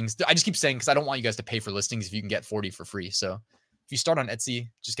 free listings. I just keep saying because I don't want you guys to pay for listings if you can get 40 for free. So if you start on Etsy,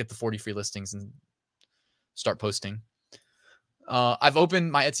 just get the 40 free listings and start posting. I've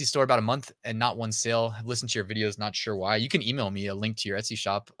opened my Etsy store about a month and not one sale. I've listened to your videos, not sure why. You can email me a link to your Etsy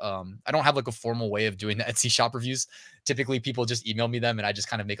shop. I don't have like a formal way of doing the Etsy shop reviews. Typically people just email me them and I just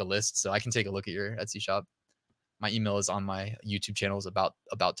kind of make a list so I can take a look at your Etsy shop. My email is on my YouTube channel's about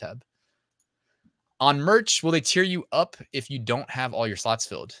tab. On merch, will they tier you up if you don't have all your slots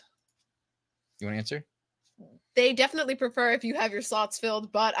filled? You want to answer? They definitely prefer if you have your slots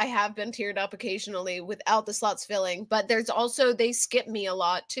filled, but I have been tiered up occasionally without the slots filling. But there's also, they skip me a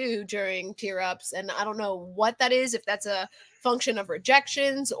lot too during tier ups. And I don't know what that is, if that's a function of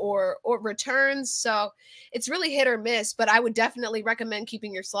rejections or returns. So it's really hit or miss, but I would definitely recommend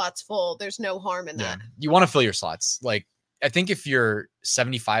keeping your slots full. There's no harm in that. You want to fill your slots. Like, I think if you're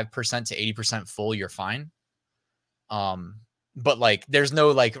 75% to 80% full, you're fine. But like, there's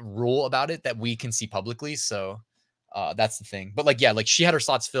no like rule about it that we can see publicly. So that's the thing. But like, yeah, like she had her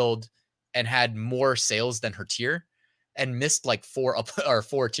slots filled and had more sales than her tier and missed like 4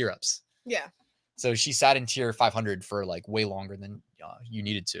 tier ups. Yeah. So she sat in tier 500 for like way longer than you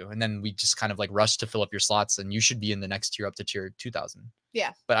needed to. And then we just kind of like rushed to fill up your slots and you should be in the next tier up to tier 2000.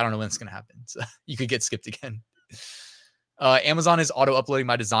 Yeah. But I don't know when it's going to happen. So you could get skipped again. Amazon is auto uploading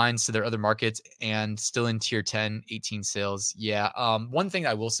my designs to their other markets and still in tier 10, 18 sales. Yeah. One thing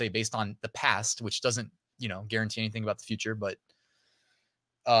I will say based on the past, which doesn't, guarantee anything about the future, but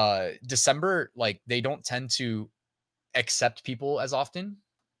December, like they don't tend to accept people as often.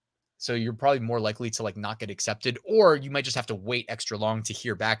 So you're probably more likely to like not get accepted, or you might just have to wait extra long to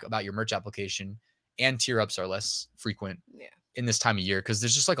hear back about your merch application, and tier ups are less frequent in this time of year because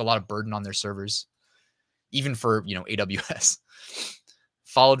there's just like a lot of burden on their servers. Even for, AWS.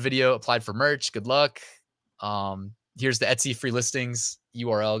 Followed video, applied for merch. Good luck. Here's the Etsy free listings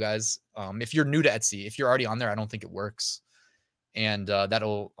URL, guys. If you're new to Etsy, if you're already on there, I don't think it works. And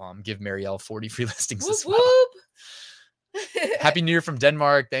that'll give Marielle 40 free listings as well. Happy New Year from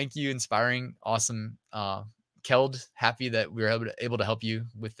Denmark. Thank you. Inspiring. Awesome. Keld, happy that we were able to help you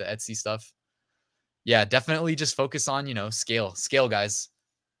with the Etsy stuff. Yeah, definitely just focus on, scale. Scale, guys.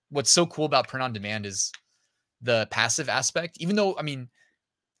 What's so cool about print on demand is the passive aspect, even though, I mean,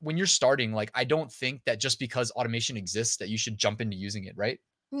 when you're starting, like, I don't think that just because automation exists that you should jump into using it, right?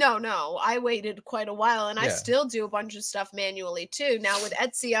 No, I waited quite a while and I still do a bunch of stuff manually too. Now with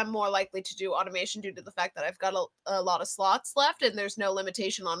Etsy, I'm more likely to do automation due to the fact that I've got a lot of slots left and there's no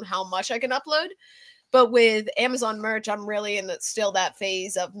limitation on how much I can upload. But with Amazon merch, I'm really in still that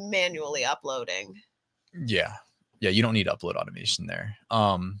phase of manually uploading. Yeah. Yeah. You don't need upload automation there.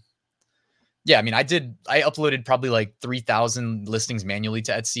 Yeah, I mean, I uploaded probably like 3,000 listings manually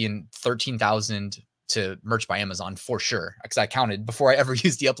to Etsy and 13,000 to merch by Amazon for sure. Because I counted before I ever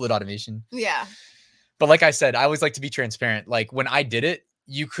used the upload automation. Yeah. But like I said, I always like to be transparent. Like when I did it,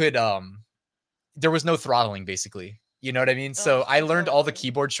 you could, there was no throttling basically. You know what I mean? So I learned all the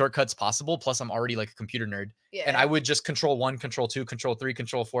keyboard shortcuts possible. Plus I'm already like a computer nerd. Yeah. And I would just Control-1, Control-2, Control-3,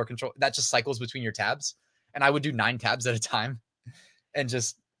 Control-4, that just cycles between your tabs. And I would do 9 tabs at a time and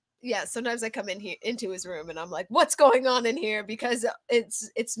just, yeah, sometimes I come in here into his room and I'm like, what's going on in here? Because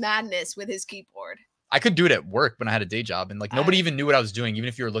it's madness with his keyboard. I could do it at work when I had a day job and like nobody even knew what I was doing, even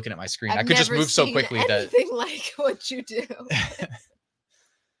if you were looking at my screen. I could just move so quickly anything like what you do.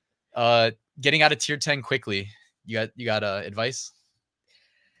 Getting out of tier 10 quickly. You got advice?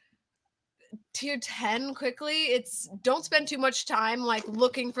 Tier 10 quickly, it's don't spend too much time like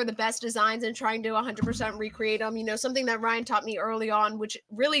looking for the best designs and trying to 100% recreate them. You know, something that Ryan taught me early on, which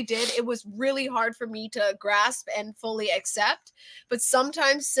really did, it was really hard for me to grasp and fully accept, but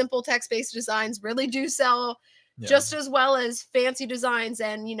sometimes simple text-based designs really do sell just as well as fancy designs.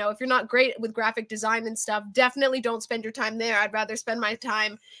 And you know, if you're not great with graphic design and stuff, definitely don't spend your time there. I'd rather spend my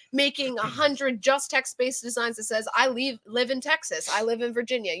time making 100 just text-based designs that says I live in Texas, I live in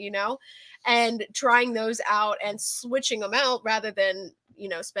Virginia, you know, and trying those out and switching them out rather than, you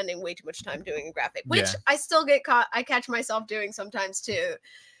know, spending way too much time doing a graphic, which I still get caught. I catch myself doing sometimes too.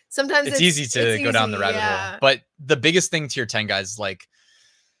 Sometimes it's easy to go down the rabbit hole. But the biggest thing tier 10 guys, like,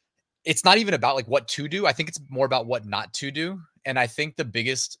 it's not even about like what to do. I think it's more about what not to do. And I think the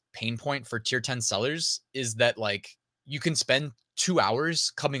biggest pain point for tier 10 sellers is that like you can spend 2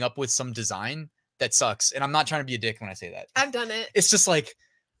 hours coming up with some design that sucks. And I'm not trying to be a dick when I say that. I've done it. It's just like,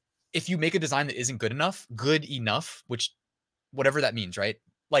 if you make a design that isn't good enough, which whatever that means, right?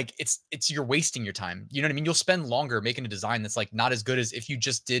 Like it's you're wasting your time. You know what I mean? You'll spend longer making a design that's like not as good as if you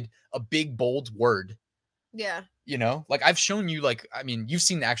just did a big bold word. Yeah. You know, like I've shown you, like, I mean, you've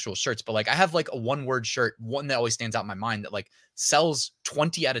seen the actual shirts, but like I have like a 1-word shirt, one that always stands out in my mind that like sells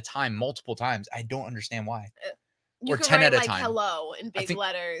 20 at a time, multiple times. I don't understand why. You or can 10 write at a like time. hello in big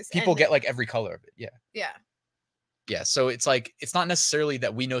letters. People get like every color of it. Yeah. Yeah. Yeah. So it's like, it's not necessarily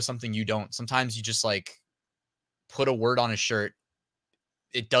that we know something you don't. Sometimes you just like put a word on a shirt.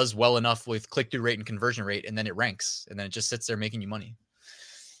 It does well enough with click-through rate and conversion rate, and then it ranks, and then it just sits there making you money.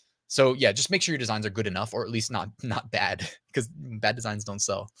 So yeah, just make sure your designs are good enough, or at least not bad, because bad designs don't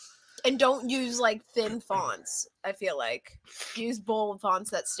sell. And don't use like thin fonts. I feel like use bold fonts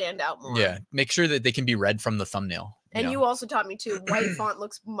that stand out more. Yeah, make sure that they can be read from the thumbnail. You also taught me too, white font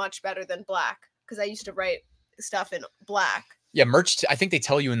looks much better than black, because I used to write stuff in black. Yeah, merch, I think they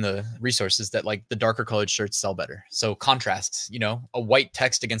tell you in the resources that like the darker colored shirts sell better. So contrast, you know, a white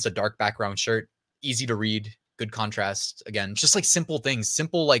text against a dark background shirt, easy to read, good contrast. Again, just like simple things,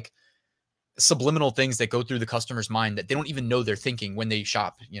 simple like subliminal things that go through the customer's mind that they don't even know they're thinking when they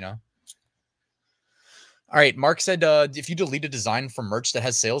shop, you know? All right, Mark said, if you delete a design from merch that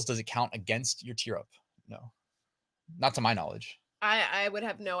has sales, does it count against your tier up? No, not to my knowledge. I would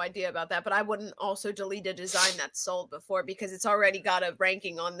have no idea about that, but I wouldn't also delete a design that's sold before, because it's already got a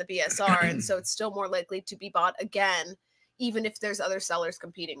ranking on the BSR, and so it's still more likely to be bought again, even if there's other sellers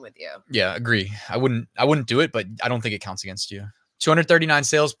competing with you. Yeah, agree. I wouldn't do it, but I don't think it counts against you. 239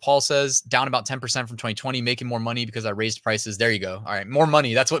 sales, Paul says, down about 10% from 2020, making more money because I raised prices. There you go. All right, more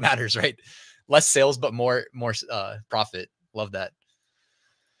money. That's what matters, right? Less sales, but more profit. Love that.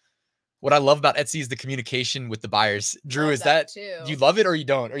 What I love about Etsy is the communication with the buyers. Drew, is that do you love it or you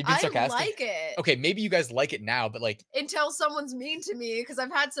don't? Are you being sarcastic? I like it. Okay, maybe you guys like it now, but like until someone's mean to me, because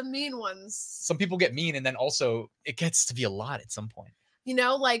I've had some mean ones. Some people get mean, and then also it gets to be a lot at some point. You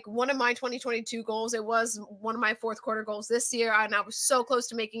know, like one of my 2022 goals, it was one of my fourth quarter goals this year, and I was so close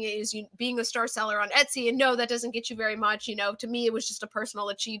to making it, is being a star seller on Etsy. And no, that doesn't get you very much. You know, to me, it was just a personal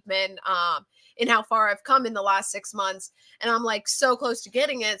achievement in how far I've come in the last 6 months. And I'm like so close to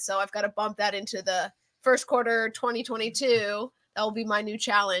getting it. So I've got to bump that into the first quarter 2022. That will be my new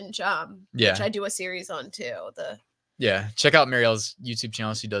challenge, which I do a series on too. Check out Marielle's YouTube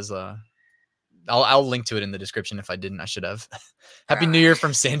channel. She does I'll link to it in the description. If I didn't, I should have. Happy New Year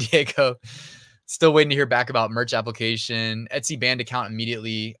from San Diego. Still waiting to hear back about merch application. Etsy banned account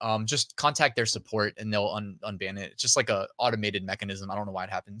immediately. Just contact their support and they'll unban it. It's just like a automated mechanism. I don't know why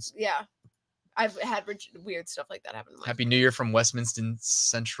it happens. Yeah. I've had weird stuff like that happen. Happy New Year from Westminster,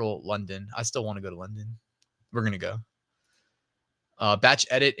 Central London. I still want to go to London. We're going to go. Batch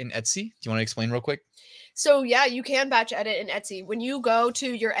edit in Etsy. Do you want to explain real quick? So yeah, you can batch edit in Etsy. When you go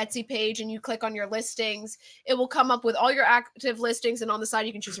to your Etsy page and you click on your listings, it will come up with all your active listings, and on the side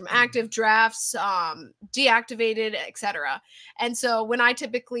you can choose from active, drafts, deactivated, etc. And so when I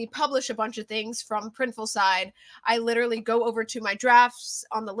typically publish a bunch of things from Printful side, I literally go over to my drafts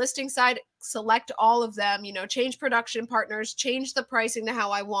on the listing side, select all of them, you know, change production partners, change the pricing to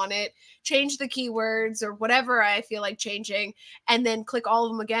how I want it, change the keywords or whatever I feel like changing, and then click all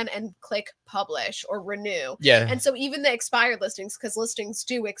of them again and click publish or renew. Yeah. And so even the expired listings, because listings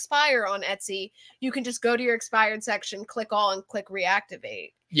do expire on Etsy, you can just go to your expired section, click all, and click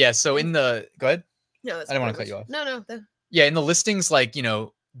reactivate. Yeah. So in the, go ahead. No, I didn't want to cut you off. No. Yeah. In the listings, like, you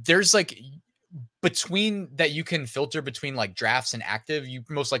know, there's like between that you can filter between like drafts and active. You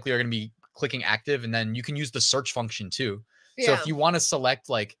most likely are going to be clicking active, and then you can use the search function too. Yeah. So if you want to select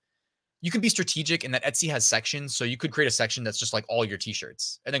like you can be strategic in that Etsy has sections. So you could create a section that's just like all your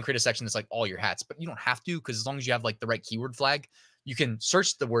t-shirts and then create a section that's like all your hats, but you don't have to, because as long as you have like the right keyword flag, you can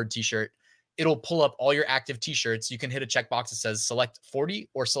search the word t-shirt. It'll pull up all your active t-shirts. You can hit a checkbox that says select 40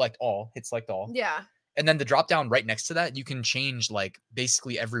 or select all, hit select all. Yeah. And then the drop down right next to that, you can change like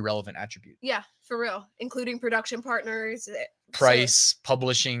basically every relevant attribute. Yeah, for real, including production partners, Price,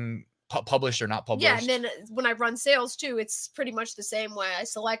 publishing, published or not published. Yeah, and then when I run sales too, it's pretty much the same way. I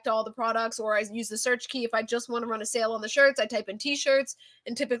select all the products, or I use the search key. If I just want to run a sale on the shirts, I type in t-shirts,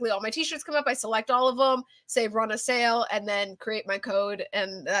 and typically all my t-shirts come up. I select all of them, say run a sale, and then create my code,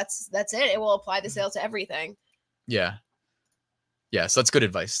 and that's it. It will apply the sale to everything. Yeah. Yeah, so that's good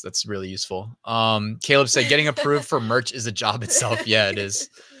advice. That's really useful. Caleb said getting approved for merch is a job itself. Yeah, it is.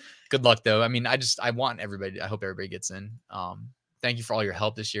 Good luck though. I mean, I want everybody, I hope everybody gets in. Thank you for all your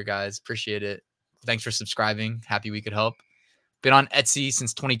help this year, guys. Appreciate it. Thanks for subscribing. Happy we could help. Been on Etsy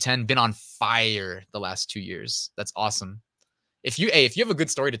since 2010. Been on fire the last 2 years. That's awesome. If you have a good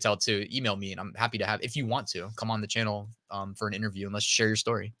story to tell too, email me and I'm happy to have, if you want to come on the channel for an interview and let's share your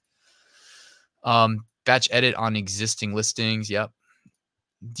story. Batch edit on existing listings. Yep.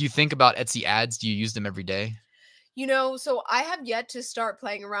 Do you think about Etsy ads? Do you use them every day? You know, so I have yet to start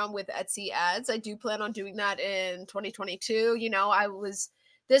playing around with Etsy ads. I do plan on doing that in 2022. You know,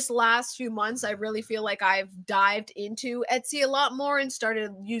 this last few months, I really feel like I've dived into Etsy a lot more and started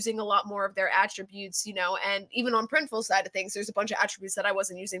using a lot more of their attributes, you know, and even on Printful side of things, there's a bunch of attributes that I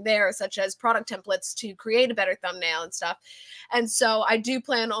wasn't using there, such as product templates to create a better thumbnail and stuff. And so I do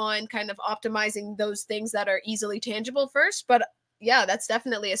plan on kind of optimizing those things that are easily tangible first, but yeah, that's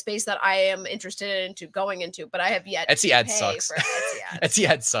definitely a space that I am interested in going into, but I have yet Etsy to ads pay sucks. for Etsy ads. Etsy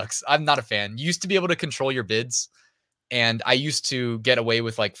ads sucks. I'm not a fan. You used to be able to control your bids, and I used to get away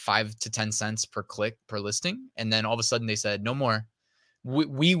with like 5 to 10 cents per click per listing, and then all of a sudden they said no more.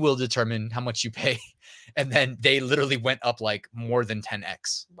 We will determine how much you pay, and then they literally went up like more than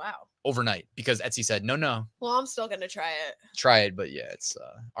 10x. Wow. Overnight, because Etsy said no. Well, I'm still gonna try it. Try it, but yeah, it's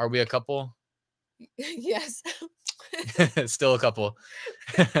are we a couple? Yes. Still a couple.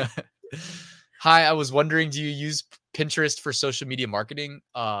 Hi, I was wondering, do you use Pinterest for social media marketing?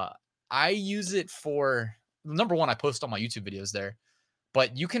 I use it for, number one, I post all my YouTube videos there,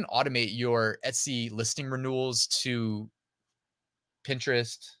 but you can automate your Etsy listing renewals to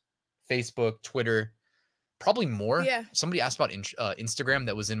Pinterest, Facebook, Twitter, probably more. Yeah. Somebody asked about Instagram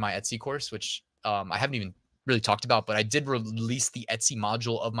that was in my Etsy course, which I haven't even really talked about, but I did release the Etsy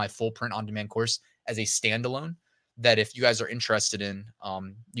module of my full print on demand course as a standalone that if you guys are interested in,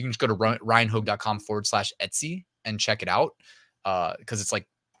 you can just go to ryanhogue.com/Etsy and check it out. Cause it's like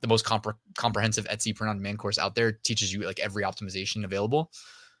the most comprehensive Etsy print on demand course out there. It teaches you like every optimization available.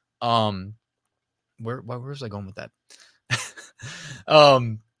 Where was I going with that?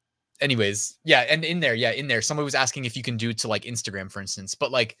 Anyways, yeah. And in there, somebody was asking if you can do to like Instagram, for instance,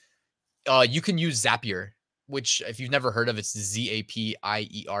 but like, you can use Zapier, which if you've never heard of, it's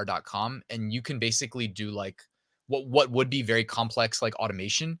zapier.com. And you can basically do like what would be very complex, like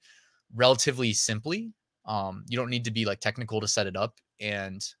automation relatively simply. You don't need to be like technical to set it up.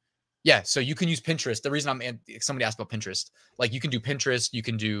 And yeah, so you can use Pinterest. The reason somebody asked about Pinterest, like you can do Pinterest, you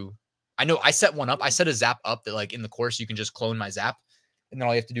can do, I know I set one up. I set a Zap up that like in the course, you can just clone my Zap. And then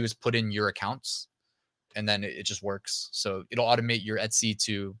all you have to do is put in your accounts and then it just works. So it'll automate your Etsy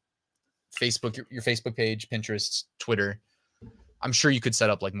to Facebook, your Facebook page, Pinterest, Twitter. I'm sure you could set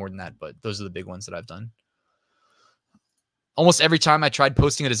up like more than that, but those are the big ones that I've done. Almost every time I tried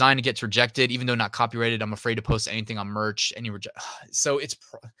posting a design, it gets rejected, even though not copyrighted. I'm afraid to post anything on merch. So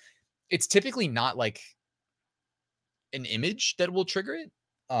it's typically not like an image that will trigger it.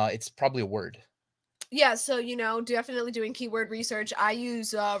 It's probably a word. Yeah, so, you know, definitely doing keyword research. I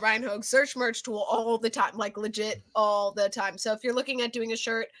use Ryan Hogue search merch tool all the time, like legit all the time. So if you're looking at doing a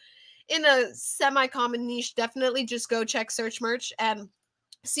shirt in a semi-common niche, definitely just go check search merch and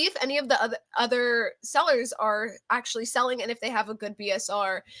see if any of the other sellers are actually selling and if they have a good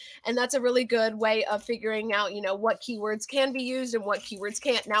BSR. And that's a really good way of figuring out, you know, what keywords can be used and what keywords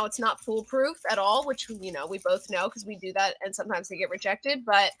can't. Now, it's not foolproof at all, which, you know, we both know because we do that and sometimes they get rejected.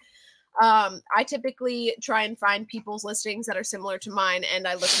 But I typically try and find people's listings that are similar to mine, and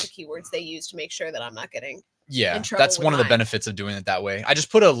I look at the keywords they use to make sure that I'm not getting in trouble. That's one of the benefits of doing it that way. I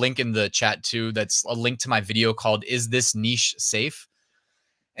just put a link in the chat too. That's a link to my video called "Is This Niche Safe?"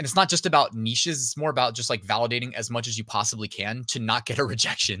 And it's not just about niches. It's more about just like validating as much as you possibly can to not get a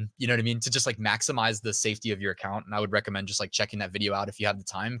rejection. You know what I mean? To just like maximize the safety of your account. And I would recommend just like checking that video out if you have the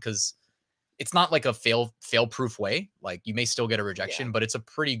time, because it's not like a fail-proof way. Like you may still get a rejection, but it's a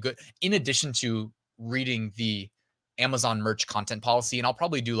pretty good, in addition to reading the Amazon merch content policy, and I'll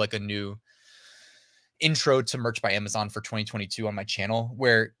probably do like a new intro to merch by Amazon for 2022 on my channel,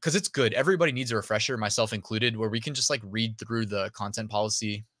 where, because it's good, everybody needs a refresher, myself included, where we can just like read through the content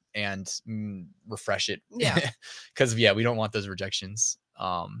policy and refresh it. Yeah. Because yeah, we don't want those rejections.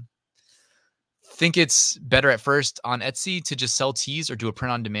 Think it's better at first on Etsy to just sell tees or do a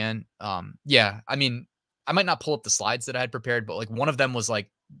print on demand. Yeah, I mean, I might not pull up the slides that I had prepared, but like one of them was like,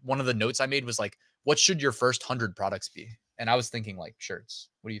 one of the notes I made was like, what should your first 100 products be? And I was thinking like shirts.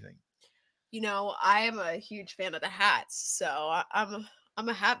 What do you think? You know, I am a huge fan of the hats, so I'm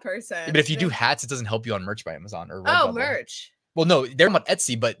a hat person. Yeah, but if you do hats, it doesn't help you on merch by Amazon or Oh, Redbubble. merch. Well, no, they're on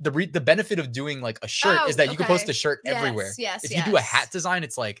Etsy, but the benefit of doing like a shirt is that you can post a shirt everywhere. Yes, if you do a hat design,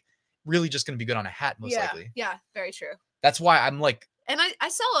 it's like really just going to be good on a hat, most likely. Yeah, very true. That's why I'm like, and I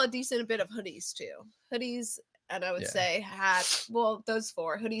sell a decent bit of hoodies too. Hoodies, and I would say hats. Well, those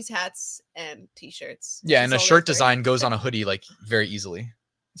 4 hoodies, hats, and t-shirts. Yeah, and a shirt design goes on a hoodie like very easily.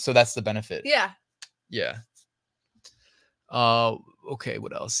 So that's the benefit. Yeah. Yeah. Okay,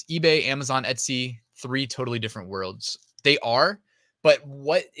 what else? eBay, Amazon, Etsy, 3 totally different worlds. They are, but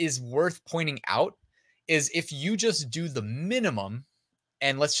what is worth pointing out is if you just do the minimum,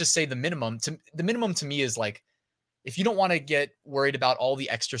 and let's just say the minimum to me is like, if you don't want to get worried about all the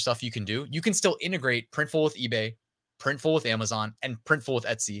extra stuff you can do, you can still integrate Printful with eBay, Printful with Amazon, and Printful with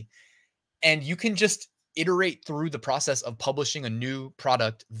Etsy. And you can just iterate through the process of publishing a new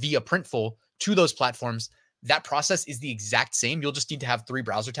product via Printful to those platforms. That process is the exact same. You'll just need to have 3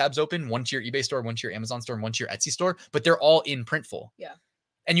 browser tabs open, one to your eBay store, one to your Amazon store, and one to your Etsy store, but they're all in Printful. Yeah.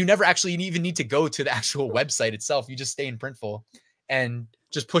 And you never actually even need to go to the actual website itself. You just stay in Printful and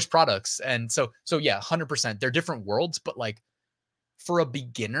just push products. And so yeah, 100%. They're different worlds, but like for a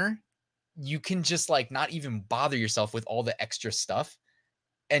beginner, you can just like not even bother yourself with all the extra stuff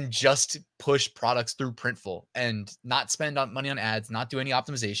and just push products through Printful and not spend money on ads, not do any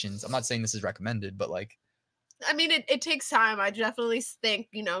optimizations. I'm not saying this is recommended, but like, I mean, it takes time. I definitely think,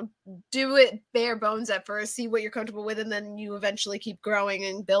 you know, do it bare bones at first, see what you're comfortable with, and then you eventually keep growing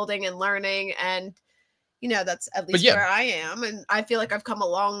and building and learning. And, you know, that's at least where I am. And I feel like I've come a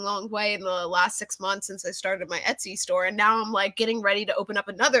long, long way in the last 6 months since I started my Etsy store. And now I'm like getting ready to open up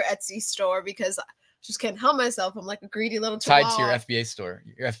another Etsy store because I just can't help myself. I'm like a greedy little chihuahua. Tied to your FBA store.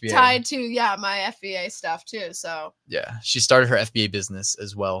 Your FBA. Tied to, my FBA stuff too. So yeah, she started her FBA business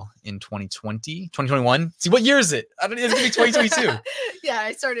as well in 2020, 2021. See, what year is it? I don't know. It's gonna be 2022. Yeah,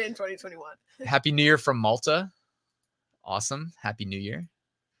 I started in 2021. Happy New Year from Malta. Awesome. Happy New Year.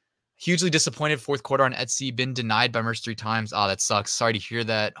 Hugely disappointed 4th quarter on Etsy. Been denied by merch 3 times. Oh, that sucks. Sorry to hear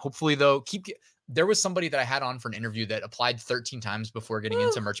that. Hopefully though, there was somebody that I had on for an interview that applied 13 times before getting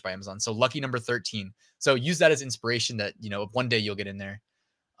into merch by Amazon. So lucky number 13. So use that as inspiration that, you know, one day you'll get in there.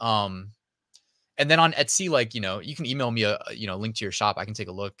 And then on Etsy, like, you know, you can email me a link to your shop. I can take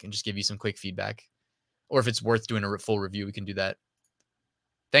a look and just give you some quick feedback. Or if it's worth doing a full review, we can do that.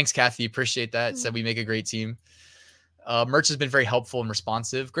 Thanks, Kathy. Appreciate that. Said we make a great team. Merch has been very helpful and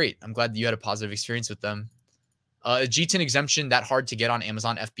responsive. Great. I'm glad that you had a positive experience with them. Is G10 exemption that hard to get on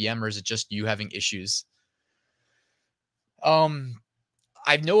Amazon FBM, or is it just you having issues? I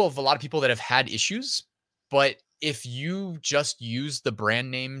know of a lot of people that have had issues, but if you just use the brand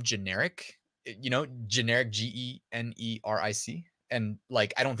name generic, generic GENERIC, and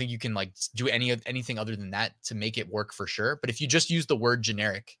like, I don't think you can like do anything other than that to make it work for sure. But if you just use the word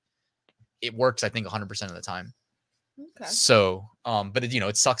generic, it works, I think 100% of the time. Okay. So, but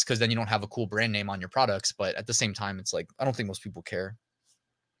it sucks because then you don't have a cool brand name on your products, but at the same time, it's like, I don't think most people care.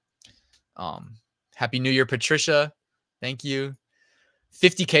 Happy New Year, Patricia. Thank you.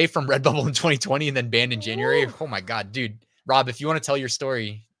 50K from Redbubble in 2020 and then banned in January. Oh my God, dude. Rob, if you want to tell your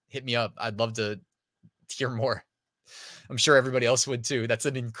story, hit me up. I'd love to hear more. I'm sure everybody else would too. That's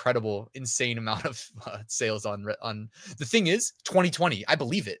an incredible, insane amount of sales on the thing is 2020. I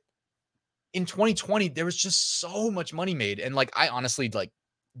believe it. In 2020, there was just so much money made. And like, I honestly like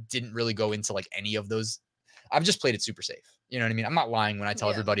didn't really go into like any of those. I've just played it super safe. You know what I mean? I'm not lying when I tell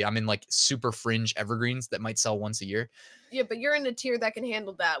everybody I'm in like super fringe evergreens that might sell once a year. Yeah, but you're in a tier that can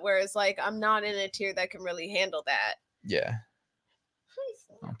handle that. Whereas like, I'm not in a tier that can really handle that. Yeah.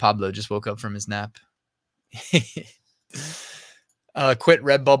 Oh, Pablo just woke up from his nap. Quit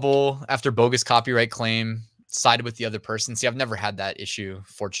Redbubble after bogus copyright claim. Sided with the other person. See, I've never had that issue,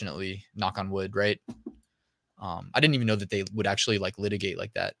 fortunately, knock on wood, right? I didn't even know that they would actually like litigate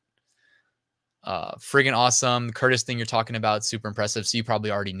like that. Friggin' awesome. The Curtis thing you're talking about, super impressive. So you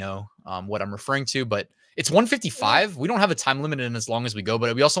probably already know what I'm referring to, but it's 1:55. We don't have a time limit in as long as we go,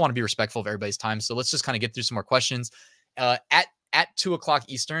 but we also want to be respectful of everybody's time. So let's just kind of get through some more questions. At 2 o'clock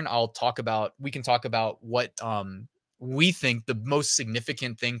Eastern, we can talk about what we think the most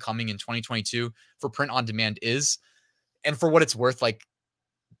significant thing coming in 2022 for print on demand is, and for what it's worth, like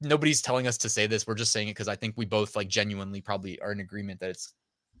nobody's telling us to say this. We're just saying it because I think we both like genuinely probably are in agreement that it's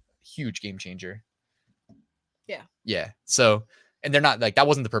a huge game changer. Yeah. Yeah. So, and they're not like, that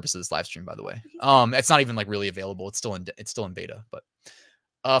wasn't the purpose of this live stream, by the way. It's not even like really available. It's still in beta, but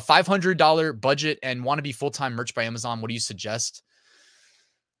 $500 budget and want to be full-time merch by Amazon. What do you suggest?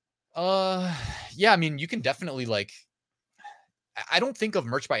 Yeah, I mean, you can definitely like, I don't think of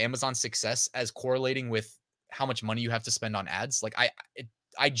merch by Amazon success as correlating with how much money you have to spend on ads. Like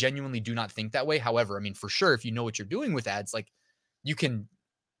I genuinely do not think that way. However, I mean, for sure, if you know what you're doing with ads, like you can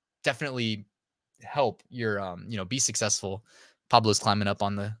definitely help your be successful. Pablo's climbing up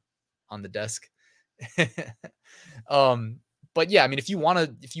on the desk. But yeah, I mean, if you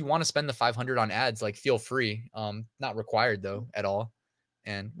want to spend the 500 on ads, like feel free. Not required though at all.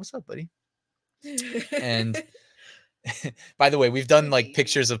 And what's up, buddy? And by the way, we've done like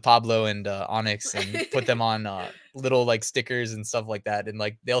pictures of Pablo and Onyx and put them on little like stickers and stuff like that, and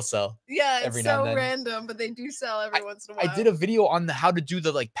like they'll sell. Yeah, it's every now so and then. random, but they do sell every once in a while. I did a video on how to do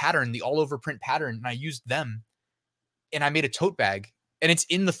the like pattern, the all over print pattern, and I used them, and I made a tote bag, and it's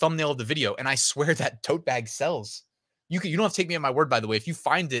in the thumbnail of the video, and I swear that tote bag sells. You don't have to take me at my word, by the way. If you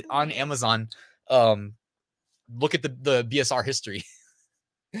find it on Amazon, look at the BSR history.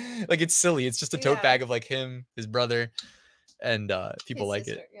 Like it's silly. It's just a tote bag of like him, his brother, and people like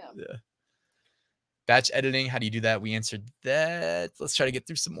it. Yeah. Batch editing, how do you do that? We answered that. Let's try to get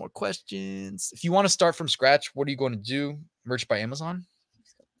through some more questions. If you want to start from scratch, what are you going to do? Merch by Amazon?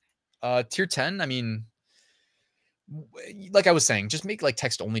 Tier 10, I mean, like I was saying, just make like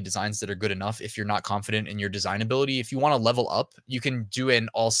text only designs that are good enough if you're not confident in your design ability. If you want to level up, you can do an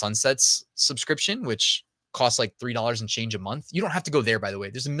all sunsets subscription, which costs like $3 and change a month. You don't have to go there, by the way.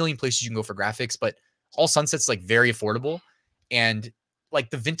 There's a million places you can go for graphics, but all sunsets like very affordable. And like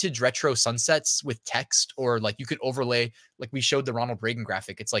the vintage retro sunsets with text, or like you could overlay, like we showed the Ronald Reagan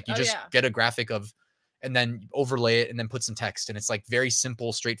graphic. It's like you get a graphic of, and then overlay it and then put some text. And it's like very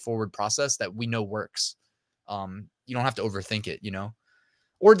simple, straightforward process that we know works. You don't have to overthink it, you know,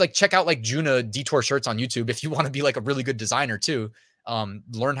 or like check out like Juna Detour Shirts on YouTube if you want to be like a really good designer too.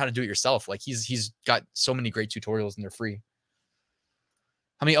 Learn how to do it yourself. Like he's got so many great tutorials and they're free.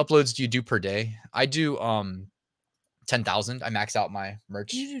 How many uploads do you do per day? I do 10,000. I max out my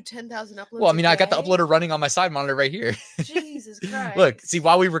merch. You do 10,000 uploads. Well, I mean, I got the uploader running on my side monitor right here. Jesus Christ. Look, see,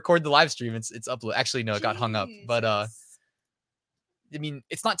 while we record the live stream, it's upload. Actually, no, it got hung up. But I mean,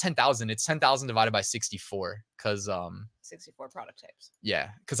 it's not 10,000. It's 10,000 divided by 64 because 64 product types. Yeah,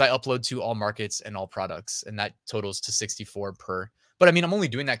 because I upload to all markets and all products, and that totals to 64 per. But I mean, I'm only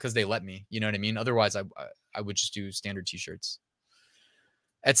doing that because they let me. You know what I mean? Otherwise, I would just do standard t-shirts.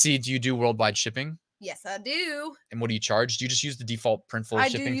 Etsy, do you do worldwide shipping? Yes, I do. And what do you charge? Do you just use the default Printful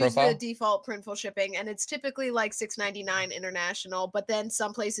shipping profile? profile? I do use the default Printful shipping, and it's typically like $6.99 international, but then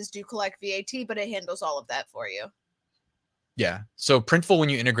some places do collect VAT, but it handles all of that for you. Yeah. So Printful, when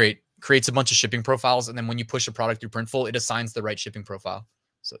you integrate, creates a bunch of shipping profiles, and then when you push a product through Printful, it assigns the right shipping profile.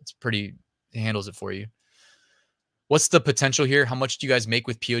 So it handles it for you. What's the potential here? How much do you guys make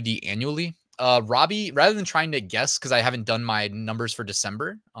with POD annually? Robbie, rather than trying to guess, because I haven't done my numbers for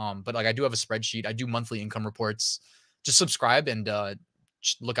December, but like I do have a spreadsheet. I do monthly income reports. Just subscribe and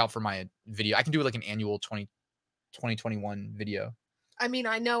look out for my video. I can do like an annual 2021 video. I mean,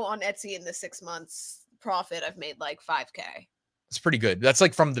 I know on Etsy in the 6 months profit, I've made like 5K. It's pretty good. That's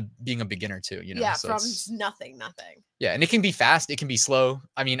like from being a beginner too, you know? Yeah, so from nothing. Yeah, and it can be fast, it can be slow.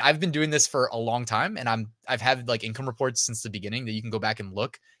 I mean, I've been doing this for a long time, and I've had like income reports since the beginning that you can go back and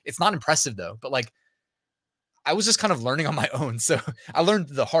look. It's not impressive though, but like I was just kind of learning on my own. So I learned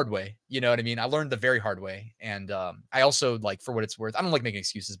the hard way, you know what I mean? I learned the very hard way. And I also, like, for what it's worth, I don't like making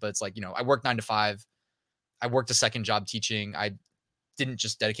excuses, but it's like, you know, I worked 9 to 5. I worked a second job teaching. I didn't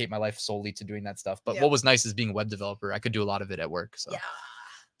just dedicate my life solely to doing that stuff. But what was nice is being a web developer, I could do a lot of it at work. So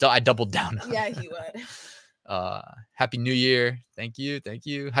I doubled down. Yeah, you would. Happy New Year. Thank you. Thank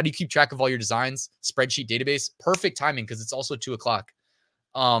you. How do you keep track of all your designs? Spreadsheet, database. Perfect timing because it's also 2:00.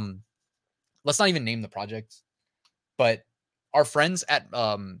 Let's not even name the project, but our friends at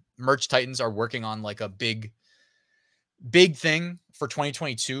Merch Titans are working on like a big thing for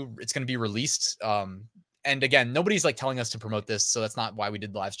 2022. It's going to be released. And again, nobody's like telling us to promote this, so that's not why we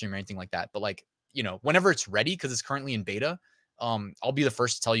did the live stream or anything like that. But like, you know, whenever it's ready, because it's currently in beta, I'll be the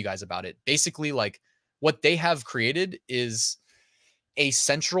first to tell you guys about it. Basically, like what they have created is a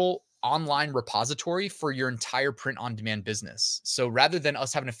central online repository for your entire print on demand business. So rather than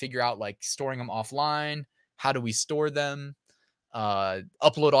us having to figure out like storing them offline, how do we store them?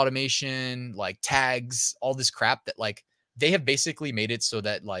 upload automation, like tags, all this crap that like they have basically made it so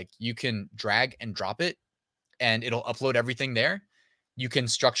that like you can drag and drop it and it'll upload everything there. You can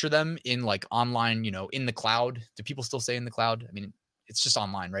structure them in like online, you know, in the cloud. Do people still say in the cloud? I mean, it's just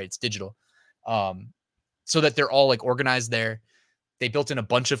online, right? It's digital. Um, so that they're all like organized there. They built in a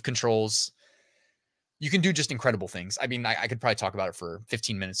bunch of controls. You can do just incredible things. I mean, I could probably talk about it for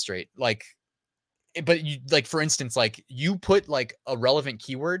 15 minutes straight. Like, but you like, for instance, like you put like a relevant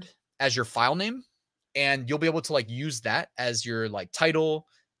keyword as your file name, and you'll be able to like use that as your like title,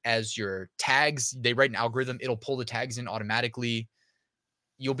 as your tags. They write an algorithm, it'll pull the tags in automatically.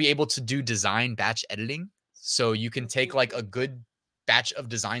 You'll be able to do design batch editing. So you can take like a good batch of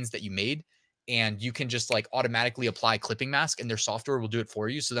designs that you made and you can just like automatically apply clipping mask and their software will do it for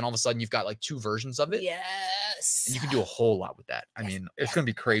you. So then all of a sudden you've got like 2 versions of it. Yes. And you can do a whole lot with that. I mean, it's going to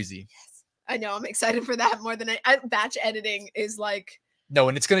be crazy. Yes. I know. I'm excited for that more than batch editing is like. No,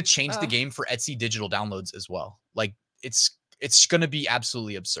 and it's going to change the game for Etsy digital downloads as well. Like it's going to be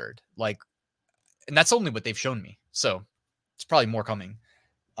absolutely absurd. Like, and that's only what they've shown me. So it's probably more coming.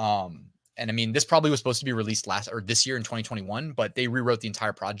 And I mean, this probably was supposed to be released this year in 2021, but they rewrote the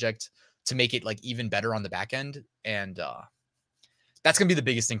entire project to make it like even better on the back end. And that's going to be the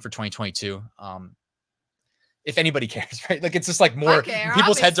biggest thing for 2022. If anybody cares, right? Like, it's just like more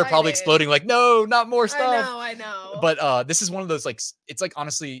people's heads are probably exploding. Like, no, not more stuff. I know. But this is one of those, like, it's like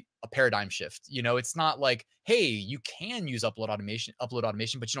honestly a paradigm shift. You know, it's not like, hey, you can use upload automation,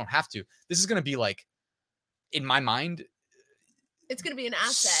 but you don't have to. This is going to be like, in my mind, it's going to be an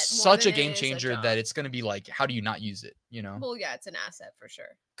asset. Such a game changer that it's going to be like, how do you not use it? You know? Well, yeah, it's an asset for sure.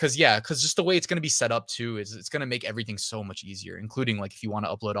 Because just the way it's going to be set up too is it's going to make everything so much easier, including like if you want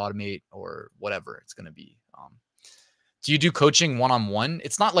to upload automate or whatever it's going to be. Do you do coaching one-on-one?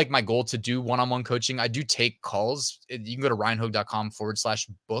 It's not like my goal to do one-on-one coaching. I do take calls. You can go to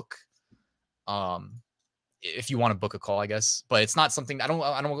ryanhogue.com/book. If you want to book a call, I guess, but it's not something I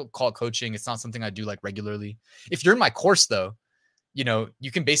don't call it coaching. It's not something I do like regularly. If you're in my course though, you know,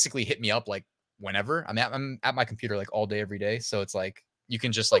 you can basically hit me up like whenever. I'm at my computer like all day, every day. So it's like, you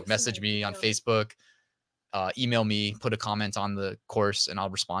can just like message me on Facebook, email me, put a comment on the course, and I'll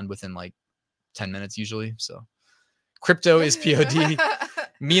respond within like 10 minutes usually. So crypto is POD.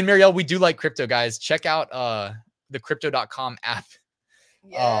 Me and Marielle, we do like crypto, guys. Check out the crypto.com app.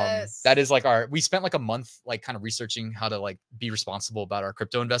 Yes. That is like we spent like a month like kind of researching how to like be responsible about our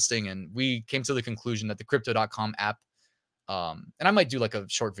crypto investing. And we came to the conclusion that the crypto.com app, and I might do like a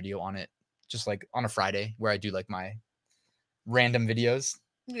short video on it, just like on a Friday where I do like my random videos.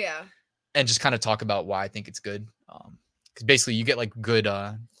 Yeah. And just kind of talk about why I think it's good. Because basically you get like good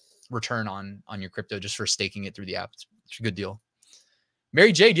return on your crypto just for staking it through the app. It's a good deal.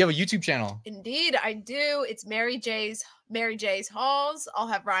 Mary J, do you have a YouTube channel? Indeed, I do. It's Mary J's Hauls. I'll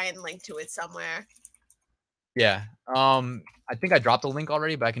have Ryan link to it somewhere. Yeah. I think I dropped a link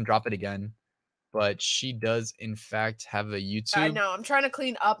already, but I can drop it again. But she does, in fact, have a YouTube. I know. I'm trying to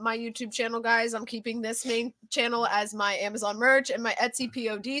clean up my YouTube channel, guys. I'm keeping this main channel as my Amazon merch and my Etsy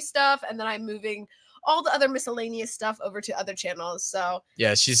POD stuff. And then I'm moving all the other miscellaneous stuff over to other channels. So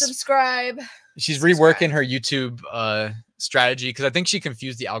yeah, subscribe. She's reworking her YouTube strategy because I think she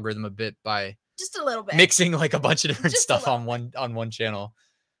confused the algorithm a bit by just a little bit mixing like a bunch of different stuff on one channel.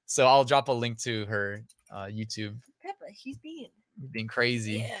 So I'll drop a link to her YouTube. Peppa, he's being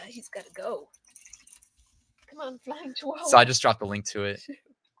crazy. Yeah, he's got to go. Come on, flying chihuahua. So I just dropped the link to it.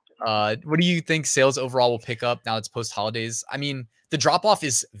 What do you think sales overall will pick up now it's post holidays? I mean, the drop off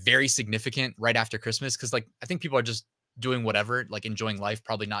is very significant right after Christmas because like I think people are just doing whatever, like enjoying life,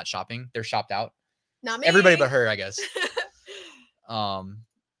 probably not shopping. They're shopped out. Not me. Everybody but her, I guess.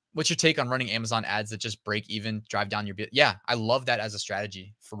 What's your take on running Amazon ads that just break even, drive down your bill? Yeah, I love that as a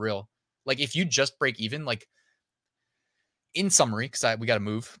strategy for real. Like if you just break even, like in summary, because we got to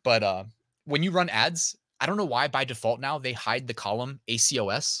move, but when you run ads, I don't know why by default now they hide the column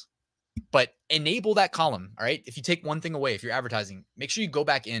ACOS, but enable that column. All right. If you take one thing away, if you're advertising, make sure you go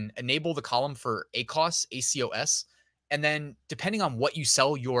back in, enable the column for ACOS. And then depending on what you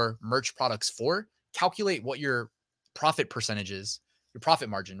sell your merch products for, calculate what your profit percentage is, your profit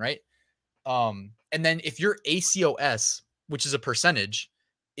margin, right? And then if your ACOS, which is a percentage,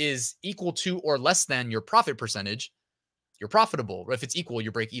 is equal to or less than your profit percentage, you're profitable. If it's equal,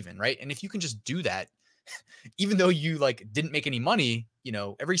 you break even, right? And if you can just do that, even though you like didn't make any money, you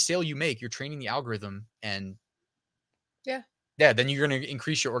know, every sale you make, you're training the algorithm and yeah, then you're going to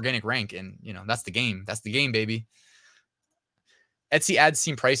increase your organic rank. And you know, that's the game. That's the game, baby. Etsy ads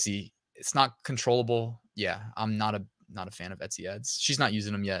seem pricey. It's not controllable. Yeah. I'm not a fan of Etsy ads. She's not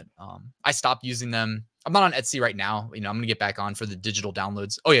using them yet. I stopped using them I'm not on Etsy right now. You know, I'm gonna get back on for the digital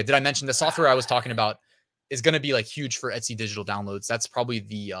downloads. Oh yeah, did I mention the software I was talking about is gonna be like huge for Etsy digital downloads? That's probably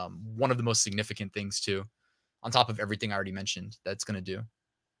the one of the most significant things too, on top of everything I already mentioned. That's gonna do.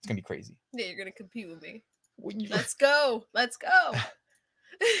 It's gonna be crazy. Yeah, you're gonna compete with me. Let's go. Let's go.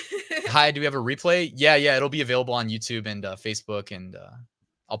 Hi, do we have a replay? Yeah, it'll be available on YouTube and Facebook, and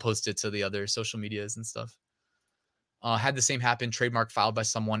I'll post it to the other social medias and stuff. Had the same happen, trademark filed by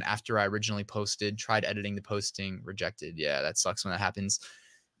someone after I originally posted, tried editing the posting, rejected. Yeah, that sucks when that happens.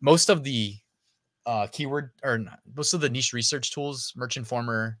 Most of the keyword or most of the niche research tools, Merch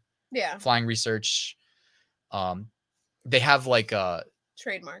Informer, yeah, Flying Research, they have like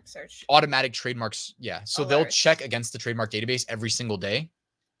trademark search, automatic trademarks. Yeah, so alerts. They'll check against the trademark database every single day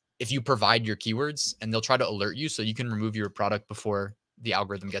if you provide your keywords, and they'll try to alert you so you can remove your product before the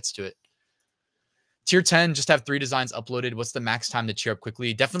algorithm gets to it. Tier 10, just have 3 designs uploaded. What's the max time to tier up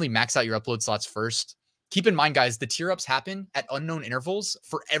quickly? Definitely max out your upload slots first. Keep in mind, guys, the tier ups happen at unknown intervals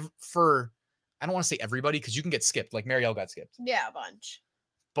for I don't want to say everybody because you can get skipped. Like Marielle got skipped. Yeah, a bunch.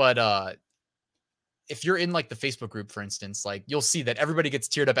 But if you're in like the Facebook group, for instance, like you'll see that everybody gets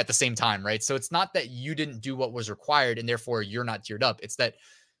tiered up at the same time, right? So it's not that you didn't do what was required and therefore you're not tiered up. It's that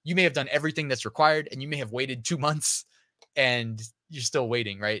you may have done everything that's required and you may have waited 2 months and you're still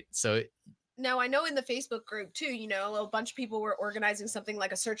waiting, right? So now, I know in the Facebook group too, you know, a bunch of people were organizing something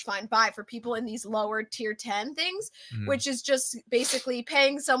like a search, find, buy for people in these lower tier 10 things, which is just basically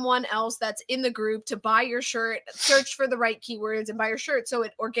paying someone else that's in the group to buy your shirt, search for the right keywords and buy your shirt. So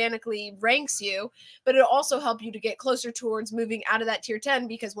it organically ranks you, but it'll also help you to get closer towards moving out of that tier 10,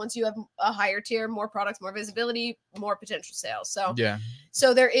 because once you have a higher tier, more products, more visibility, more potential sales. So yeah.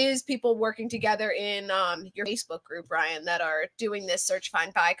 So there is people working together in your Facebook group, Ryan, that are doing this search,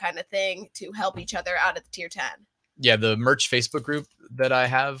 find, buy kind of thing to help each other out at the tier 10. Yeah, the merch Facebook group that I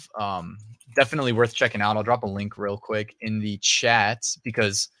have, definitely worth checking out. I'll drop a link real quick in the chat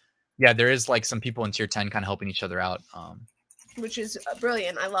because, yeah, there is like some people in tier 10 kind of helping each other out. Which is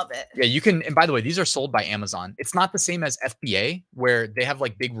brilliant. I love it. Yeah, you can. And by the way, these are sold by Amazon. It's not the same as FBA, where they have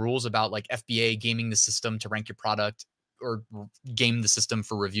like big rules about like FBA gaming the system to rank your product or game the system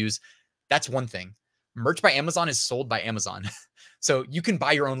for reviews. That's one thing. Merch by Amazon is sold by Amazon. So you can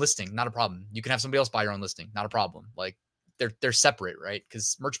buy your own listing, not a problem. You can have somebody else buy your own listing, not a problem. Like they're separate, right?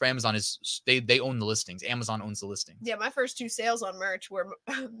 Because Merch by Amazon is they own the listings. Amazon owns the listings. Yeah, my first 2 sales on merch were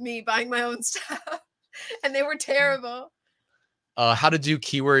me buying my own stuff, and they were terrible. How to do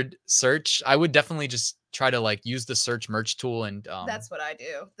keyword search? I would definitely just try to like use the search merch tool, and that's what I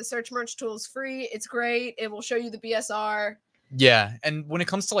do. The search merch tool is free. It's great. It will show you the BSR. Yeah, and when it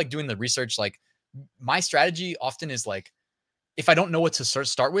comes to like doing the research, like my strategy often is like, if I don't know what to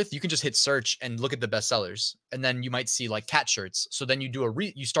start with, you can just hit search and look at the bestsellers, and then you might see like cat shirts. So then you do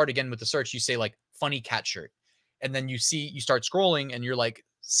you start again with the search. You say like funny cat shirt, and then you start scrolling, and you're like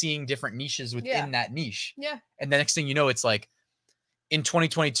seeing different niches within that niche. Yeah. And the next thing you know, it's like, in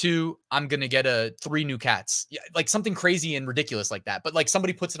 2022, I'm going to get 3 new cats. Yeah, like something crazy and ridiculous like that. But like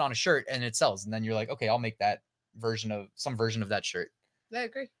somebody puts it on a shirt and it sells. And then you're like, okay, I'll make that version of that shirt. I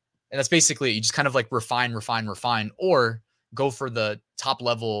agree. And that's basically it. You just kind of like refine, or go for the top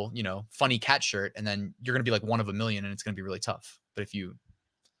level, you know, funny cat shirt. And then you're going to be like one of a million and it's going to be really tough. But if you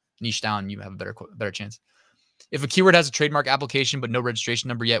niche down, you have a better chance. If a keyword has a trademark application, but no registration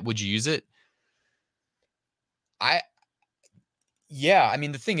number yet, would you use it? Yeah, I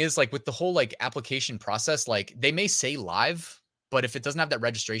mean, the thing is, like, with the whole, like, application process, like, they may say live, but if it doesn't have that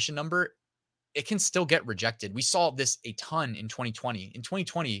registration number, it can still get rejected. We saw this a ton in 2020. In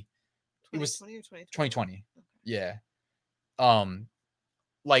 2020, it was 2020. Okay. Yeah.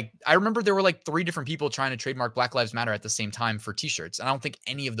 Like, I remember there were, like, 3 different people trying to trademark Black Lives Matter at the same time for T-shirts, and I don't think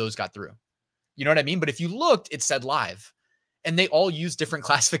any of those got through. You know what I mean? But if you looked, it said live. And they all use different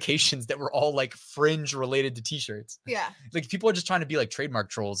classifications that were all like fringe related to T-shirts. Yeah. Like people are just trying to be like trademark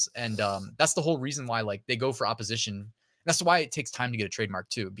trolls. And that's the whole reason why like they go for opposition. That's why it takes time to get a trademark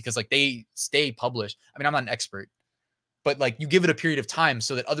too, because like they stay published. I mean, I'm not an expert, but like you give it a period of time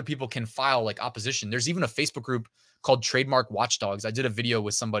so that other people can file like opposition. There's even a Facebook group called Trademark Watchdogs. I did a video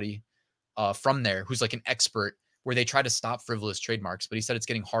with somebody from there who's like an expert where they try to stop frivolous trademarks, but he said it's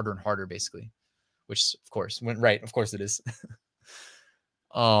getting harder and harder basically. Which of course went right. Of course it is.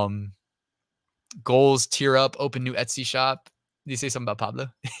 Goals, tier up, open new Etsy shop. Did you say something about Pablo?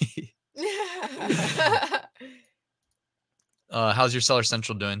 How's your Seller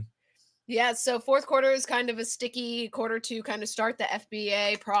Central doing? Yeah, so fourth quarter is kind of a sticky quarter to kind of start the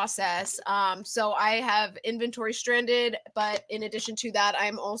FBA process. So I have inventory stranded, but in addition to that,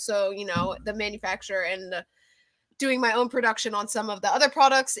 I'm also, you know, the manufacturer and the doing my own production on some of the other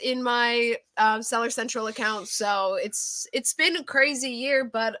products in my Seller Central account. So it's been a crazy year,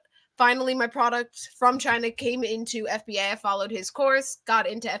 but finally my product from China came into FBA. I followed his course, got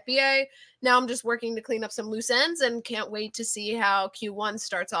into FBA. Now I'm just working to clean up some loose ends and can't wait to see how Q1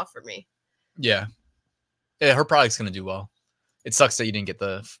 starts off for me. Yeah. Her product's going to do well. It sucks that you didn't get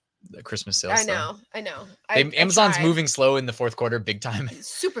the Christmas sales. I know. Amazon's moving slow in the fourth quarter, big time.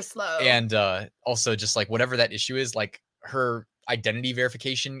 Super slow. And also just like whatever that issue is, like her identity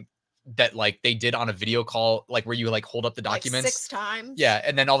verification that like they did on a video call, like where you like hold up the documents like 6 times. Yeah,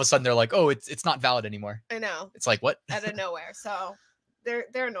 and then all of a sudden they're like, oh, it's not valid anymore. I know. It's like what? Out of nowhere. So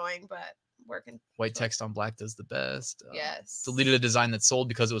they're annoying, but working. White text on black does the best. Yes. Deleted a design that sold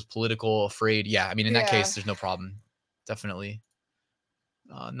because it was political, afraid. Yeah, I mean in that case, there's no problem. Definitely.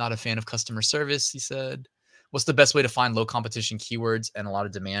 Not a fan of customer service, he said. What's the best way to find low competition keywords and a lot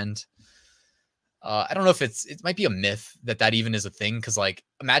of demand? I don't know if it might be a myth that even is a thing. Because like,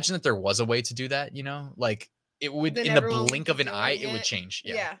 imagine that there was a way to do that, you know, like it would Then in the blink of an eye, it would change.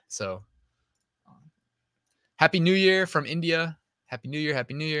 Yeah. So Happy New Year from India. Happy New Year.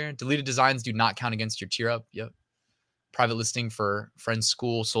 Happy New Year. Deleted designs do not count against your tier up. Yep. Private listing for friend's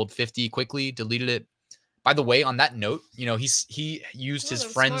school sold 50 quickly, deleted it. By the way, on that note, you know, he used his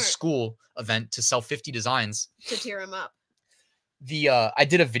friend's school event to sell 50 designs to tear him up. I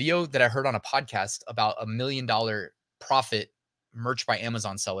did a video that I heard on a podcast about $1 million profit merch by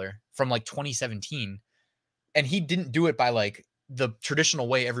Amazon seller from like 2017. And he didn't do it by like the traditional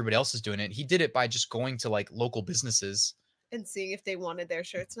way everybody else is doing it. He did it by just going to like local businesses and seeing if they wanted their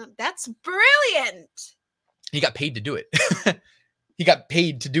shirts. That's brilliant. He got paid to do it. He got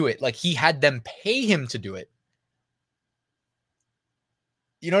paid to do it. Like he had them pay him to do it.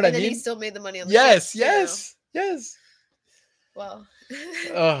 You know what I mean? And then he still made the money on the yes. Well,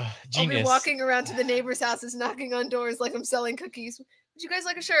 genius. I'll be walking around to the neighbors' houses, knocking on doors like I'm selling cookies. Would you guys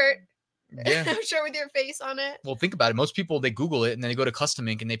like a shirt? Yeah. A shirt with your face on it. Well, think about it. Most people, they Google it and then they go to Custom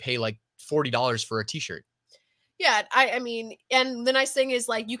Ink and they pay like $40 for a t-shirt. Yeah, I mean, and the nice thing is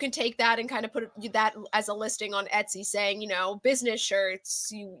like you can take that and kind of put that as a listing on Etsy saying, you know, business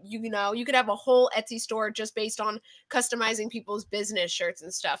shirts, you know, you could have a whole Etsy store just based on customizing people's business shirts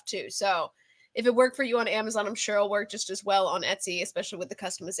and stuff too. So if it worked for you on Amazon, I'm sure it'll work just as well on Etsy, especially with the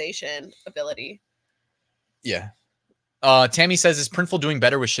customization ability. Yeah. Tammy says, is Printful doing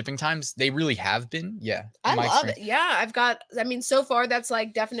better with shipping times? They really have been. Yeah. I love it. Yeah. I mean, so far that's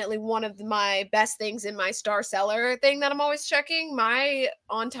like definitely one of my best things in my star seller thing that I'm always checking. My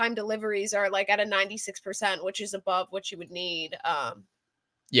on-time deliveries are like at a 96%, which is above what you would need.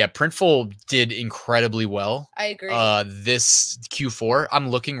 Yeah. Printful did incredibly well. I agree. This Q4, I'm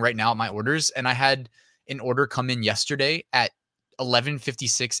looking right now at my orders and I had an order come in yesterday at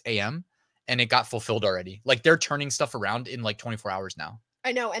 11:56 a.m. and it got fulfilled already. Like they're turning stuff around in like 24 hours now.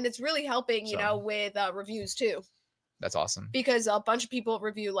 I know. And it's really helping, you know, with reviews too. That's awesome. Because a bunch of people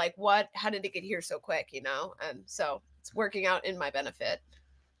review like, how did it get here so quick, you know? And so it's working out in my benefit.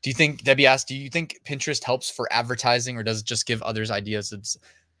 Do you think, Debbie asked, do you think Pinterest helps for advertising or does it just give others ideas?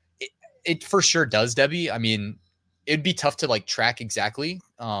 It for sure does, Debbie. I mean, it'd be tough to like track exactly.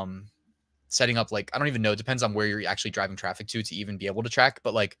 Setting up like, I don't even know. It depends on where you're actually driving traffic to even be able to track.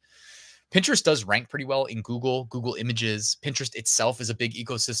 But like Pinterest does rank pretty well in Google Images. Pinterest itself is a big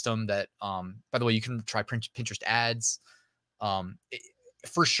ecosystem that, by the way, you can try Pinterest ads.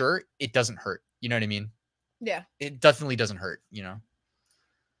 For sure, it doesn't hurt. You know what I mean? Yeah. It definitely doesn't hurt, you know?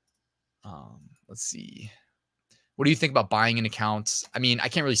 Let's see. What do you think about buying an account? I mean, I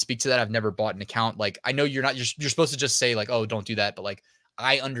can't really speak to that. I've never bought an account. Like, I know you're supposed to just say like, oh, don't do that. But like,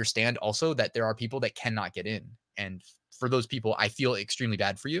 I understand also that there are people that cannot get in. And for those people, I feel extremely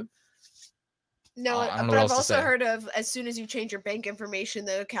bad for you. No, but I've also heard of as soon as you change your bank information,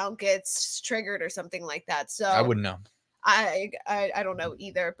 the account gets triggered or something like that. So I wouldn't know. I don't know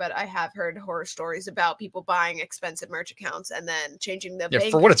either, but I have heard horror stories about people buying expensive merch accounts and then changing the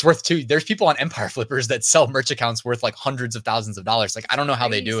bank. For what it's worth too, there's people on Empire Flippers that sell merch accounts worth like hundreds of thousands of dollars. Like I don't know how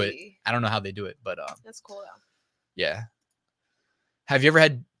they do it. I don't know how they do it, but that's cool though. Yeah. Have you ever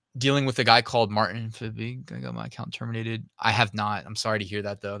had dealing with a guy called Martin Fibig? I got my account terminated. I have not. I'm sorry to hear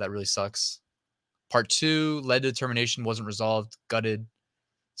that though. That really sucks. Part 2 led to termination, wasn't resolved, gutted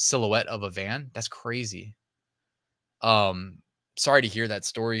silhouette of a van. That's crazy. Sorry to hear that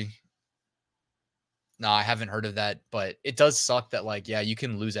story. No, I haven't heard of that, but it does suck that like, yeah, you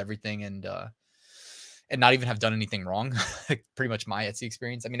can lose everything and not even have done anything wrong. Pretty much my Etsy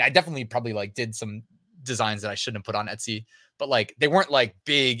experience. I mean, I definitely probably like did some designs that I shouldn't have put on Etsy, but like they weren't like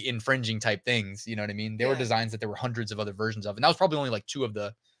big infringing type things. You know what I mean? They were designs that there were hundreds of other versions of, and that was probably only like 2 of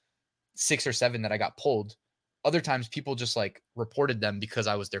the 6 or 7 that I got pulled. Other times people just like reported them because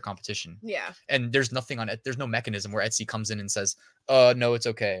I was their competition. Yeah. And there's nothing on it. There's no mechanism where Etsy comes in and says, no, it's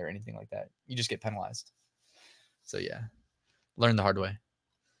okay or anything like that. You just get penalized. So yeah, learn the hard way.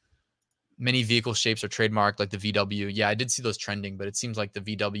 Many vehicle shapes are trademarked, like the VW. Yeah, I did see those trending, but it seems like the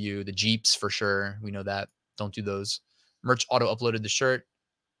VW, the Jeeps for sure. We know that. Don't do those. Merch auto uploaded the shirt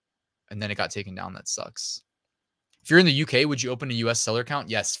and then it got taken down. That sucks. If you're in the UK, would you open a US seller account?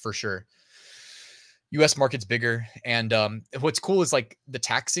 Yes, for sure. US market's bigger. And what's cool is like the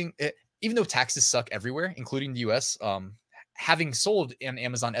taxing, even though taxes suck everywhere, including the US, having sold in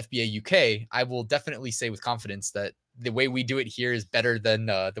Amazon FBA UK, I will definitely say with confidence that the way we do it here is better than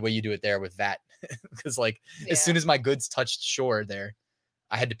the way you do it there with VAT. Because like as soon as my goods touched shore there,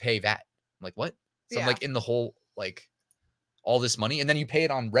 I had to pay VAT. I'm like, what? So I'm like in the whole, like all this money, and then you pay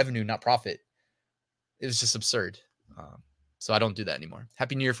it on revenue, not profit. It was just absurd. So I don't do that anymore.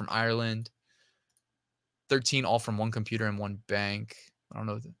 Happy New Year from Ireland. 13 all from one computer and one bank. I don't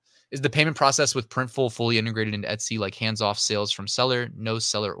know. Is the payment process with Printful fully integrated into Etsy, like hands-off sales from seller, no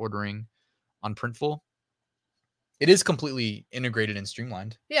seller ordering on Printful? It is completely integrated and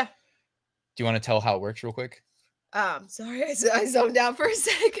streamlined. Yeah. Do you want to tell how it works real quick? Sorry, I zoned out for a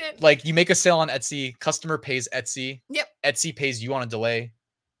second. Like you make a sale on Etsy, customer pays Etsy. Yep. Etsy pays you on a delay.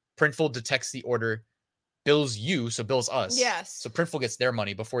 Printful detects the order, bills you, so bills us. Yes. So Printful gets their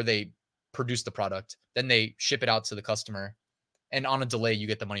money before they produce the product. Then they ship it out to the customer. And on a delay, you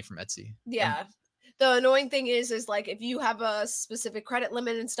get the money from Etsy. Yeah. The annoying thing is like if you have a specific credit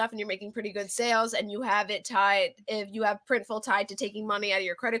limit and stuff and you're making pretty good sales and you have it tied, if you have Printful tied to taking money out of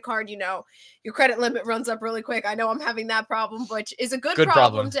your credit card, you know, your credit limit runs up really quick. I know I'm having that problem, which is a good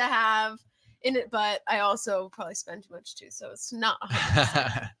problem to have in it, but I also probably spend too much too. So it's not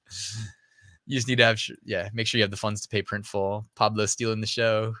 100%. You just need to have, make sure you have the funds to pay Printful. Pablo stealing the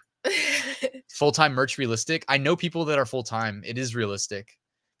show. Full-time merch realistic? I know people that are full-time. It is realistic.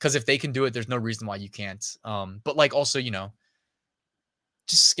 Because if they can do it, there's no reason why you can't. But like also, you know,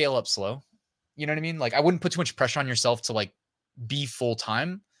 just scale up slow. You know what I mean? Like I wouldn't put too much pressure on yourself to like be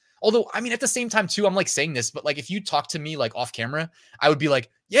full-time. Although, I mean, at the same time too, I'm like saying this, but like if you talk to me like off camera, I would be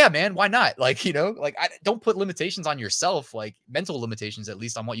like, yeah, man, why not? Like, you know, like I don't put limitations on yourself, like mental limitations, at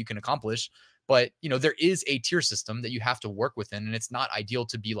least on what you can accomplish. But, you know, there is a tier system that you have to work within. And it's not ideal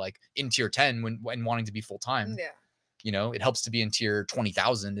to be like in tier 10 when wanting to be full-time. Yeah. You know, it helps to be in tier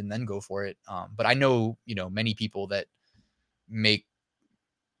 20,000 and then go for it. But I know, you know, many people that make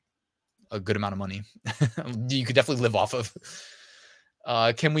a good amount of money. You could definitely live off of.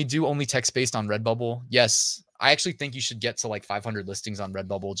 Can we do only text based on Redbubble? Yes. I actually think you should get to like 500 listings on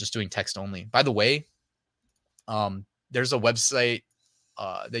Redbubble just doing text only. By the way, there's a website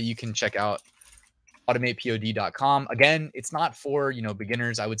that you can check out, automatepod.com. Again, it's not for, you know,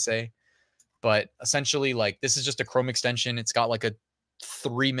 beginners, I would say. But essentially, like, this is just a Chrome extension. It's got like a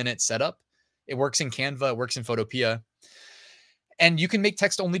 3-minute setup. It works in Canva. It works in Photopea. And you can make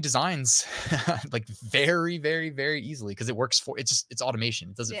text-only designs like very, very, very easily because it works for, it's automation.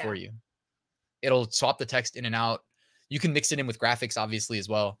 It does it for you. It'll swap the text in and out. You can mix it in with graphics, obviously, as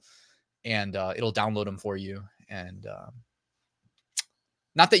well. And it'll download them for you. And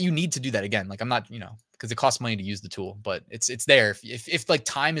not that you need to do that again. Like, I'm not, you know, because it costs money to use the tool, but it's there. If like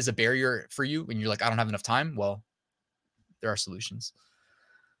time is a barrier for you and you're like, I don't have enough time, well, there are solutions.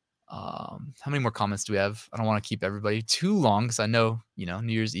 How many more comments do we have? I don't want to keep everybody too long because I know, you know,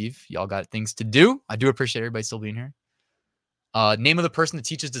 New Year's Eve, y'all got things to do. I do appreciate everybody still being here. Name of the person that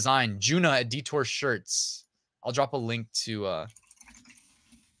teaches design, Juna at Detour Shirts. I'll drop a link to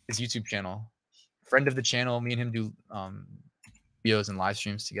his YouTube channel. Friend of the channel. Me and him do videos and live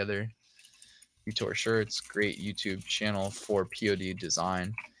streams together. Detour Shirts, great YouTube channel for POD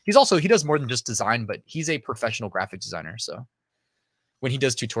design. He does more than just design, but he's a professional graphic designer. So when he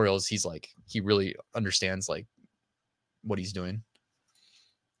does tutorials, he's like, he really understands like what he's doing.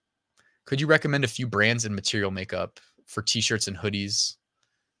 Could you recommend a few brands and material makeup for t-shirts and hoodies?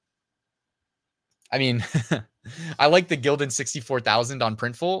 I mean, I like the Gildan 64,000 on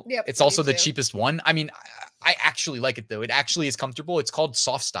Printful. Yep, it's also the cheapest one. I mean, I actually like it though. It actually is comfortable. It's called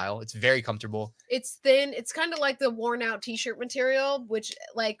soft style. It's very comfortable. It's thin. It's kind of like the worn out t-shirt material, which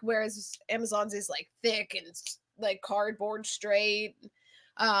like, whereas Amazon's is like thick and it's like cardboard straight,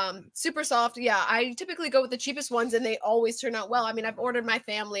 super soft. Yeah. I typically go with the cheapest ones and they always turn out well. I mean, I've ordered my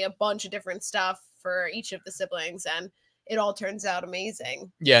family a bunch of different stuff for each of the siblings and it all turns out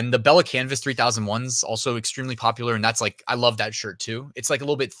amazing. Yeah, and the Bella Canvas 3001's also extremely popular, and that's like, I love that shirt too. It's like a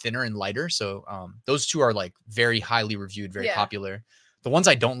little bit thinner and lighter, so those two are like very highly reviewed, very popular. The ones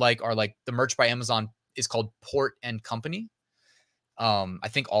I don't like are like the merch by Amazon is called Port and Company. I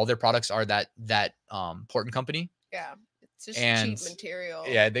think all their products are that Portland company. Yeah. It's just And cheap material.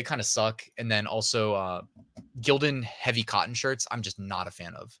 yeah, they kind of suck. And then also Gildan heavy cotton shirts, I'm just not a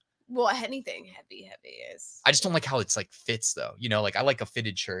fan of. Well, anything heavy is. I just don't like how it's like fits though. You know, like I like a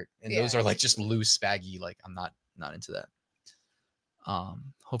fitted shirt, and those Yeah, are like just loose, baggy. Like I'm not into that.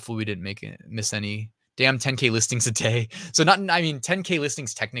 Hopefully we didn't miss any. Damn, 10K listings a day. So not, I mean, 10K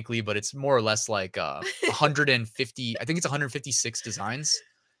listings technically, but it's more or less like 150. I think it's 156 designs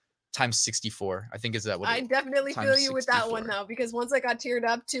times 64. I think is that what I definitely feel you with that one 64. though, because once I got tiered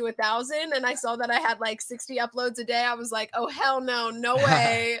up to 1,000 and I saw that I had like 60 uploads a day, I was like, oh hell no, no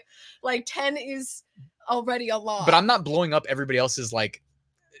way. Like 10 is already a lot. But I'm not blowing up everybody else's like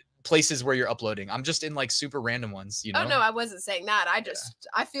places where you're uploading. I'm just in like super random ones, you know? Oh no, I wasn't saying that.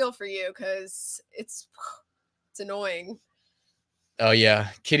 I feel for you because it's annoying. Oh yeah.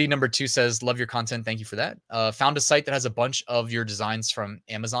 Kitty number 2 says, love your content. Thank you for that. Found a site that has a bunch of your designs from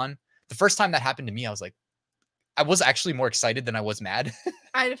Amazon. The first time that happened to me, I was like, I was actually more excited than I was mad.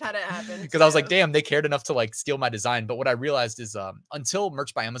 I'd have had it happen. Because I was like, damn, they cared enough to like steal my design. But what I realized is until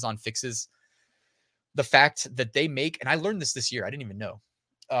Merch by Amazon fixes the fact that they make, and I learned this year, I didn't even know,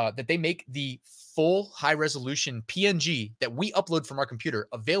 that they make the full high resolution PNG that we upload from our computer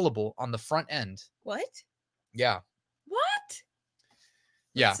available on the front end. What? Yeah. What?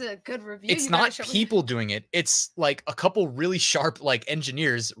 Yeah. That's a good review. It's not people doing it. It's like a couple really sharp like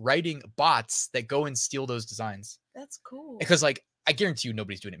engineers writing bots that go and steal those designs. That's cool. Because like I guarantee you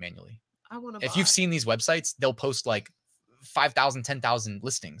nobody's doing it manually. I want to. If you've seen these websites, they'll post like 5,000, 10,000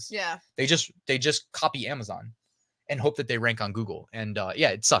 listings. Yeah. They just copy Amazon and hope that they rank on Google. And yeah,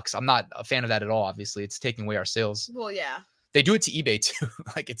 it sucks. I'm not a fan of that at all. Obviously, it's taking away our sales. Well, yeah. They do it to eBay too.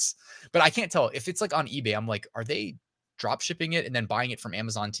 Like but I can't tell if it's like on eBay. I'm like, are they drop shipping it and then buying it from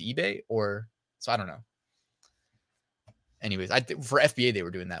Amazon to eBay, or so I don't know. Anyways, for FBA they were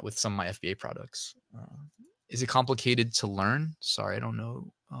doing that with some of my FBA products. Is it complicated to learn? Sorry, I don't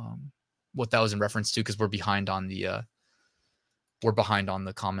know what that was in reference to because we're behind on the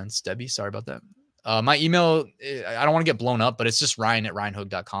comments. Debbie, sorry about that. My email, I don't want to get blown up, but it's just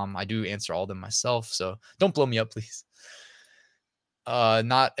ryan@ryanhogue.com. I do answer all of them myself, so don't blow me up, please.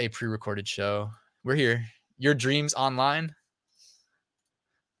 Not a pre-recorded show. We're here. Your dreams online.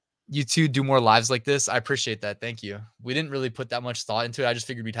 You two do more lives like this. I appreciate that. Thank you. We didn't really put that much thought into it. I just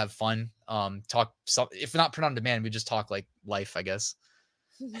figured we'd have fun. Talk some, if not print on demand, we just talk like life, I guess.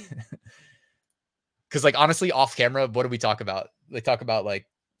 Because like honestly, off camera, what do we talk about? They talk about like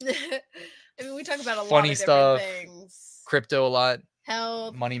I mean, we talk about a funny lot of stuff, different things. crypto a lot,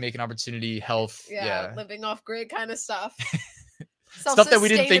 health, money making opportunity, health, yeah. living off grid kind of stuff. Stuff that we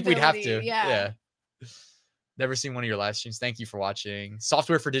didn't think we'd have to. Yeah. Never seen one of your live streams. Thank you for watching.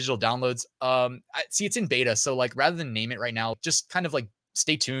 Software for digital downloads. See, it's in beta. So like rather than name it right now, just kind of like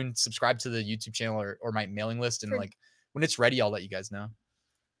stay tuned, subscribe to the YouTube channel or my mailing list. And like when it's ready, I'll let you guys know.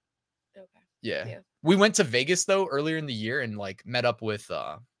 Okay. Yeah. We went to Vegas though earlier in the year and like met up with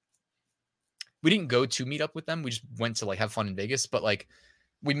we didn't go to meet up with them. We just went to like have fun in Vegas, but like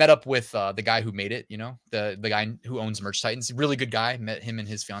we met up with the guy who made it, you know, the guy who owns Merch Titans. Really good guy. Met him and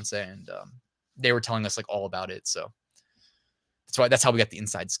his fiance, and they were telling us like all about it. So that's how we got the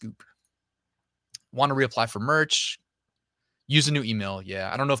inside scoop. Want to reapply for merch? Use a new email. Yeah,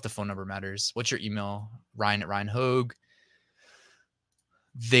 I don't know if the phone number matters. What's your email? Ryan@RyanHogue.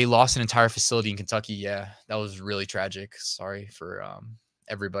 They lost an entire facility in Kentucky. Yeah, that was really tragic. Sorry for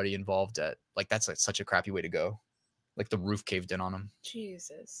everybody involved. That's like such a crappy way to go. Like the roof caved in on them.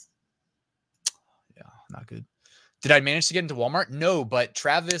 Jesus. Yeah, not good. Did I manage to get into Walmart? No, but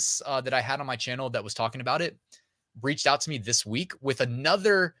Travis that I had on my channel that was talking about it reached out to me this week with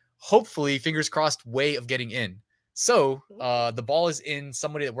another, hopefully, fingers crossed, way of getting in. So the ball is in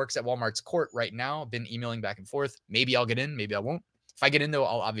somebody that works at Walmart's court right now. I've been emailing back and forth. Maybe I'll get in. Maybe I won't. If I get in, though,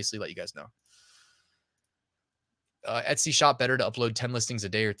 I'll obviously let you guys know. Etsy shop, better to upload 10 listings a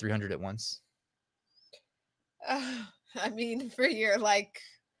day or 300 at once? I mean, for your like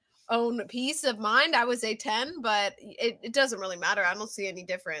own peace of mind, I would say 10, but it doesn't really matter. I don't see any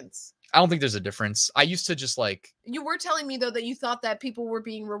difference. I don't think there's a difference. I used to just like... You were telling me, though, that you thought that people were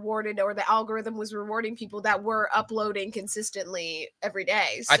being rewarded or the algorithm was rewarding people that were uploading consistently every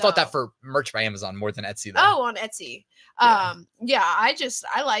day. So... I thought that for Merch by Amazon more than Etsy, though. Oh, on Etsy. Yeah,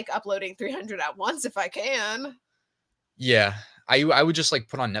 I like uploading 300 at once if I can. Yeah, I would just like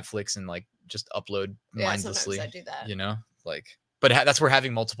put on Netflix and like just upload mindlessly. Sometimes I do that. You know, like, but that's where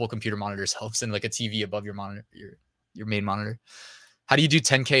having multiple computer monitors helps, and like a TV above your monitor, your main monitor. How do you do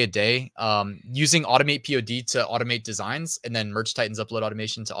 10K a day? Using Automate POD to automate designs, and then Merch Titans upload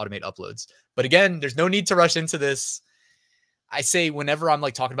automation to automate uploads. But again, there's no need to rush into this. I say whenever I'm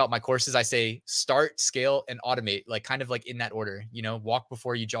like talking about my courses, I say start, scale, and automate, like kind of like in that order, you know, walk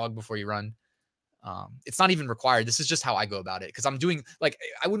before you jog, before you run. It's not even required. This is just how I go about it. Because I'm doing like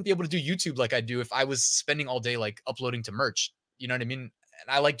I wouldn't be able to do YouTube like I do if I was spending all day like uploading to merch. You know what I mean? And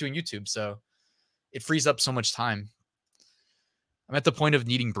I like doing YouTube, so it frees up so much time. I'm at the point of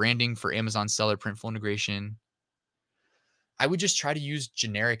needing branding for Amazon seller printful integration. I would just try to use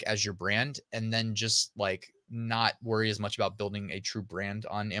generic as your brand and then just like not worry as much about building a true brand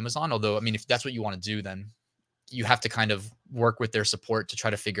on Amazon. Although, I mean, if that's what you want to do, then you have to kind of work with their support to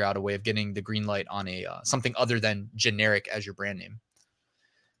try to figure out a way of getting the green light on a something other than generic as your brand name.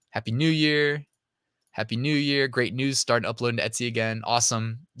 Happy New Year. Happy New Year. Great news. Starting uploading to Etsy again.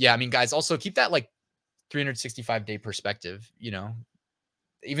 Awesome. Yeah, I mean, guys, also keep that like 365-day perspective, you know,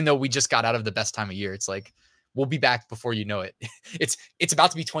 even though we just got out of the best time of year, it's like, we'll be back before you know it. It's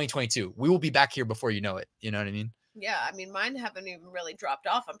about to be 2022. We will be back here before you know it. You know what I mean? Yeah, I mean, mine haven't even really dropped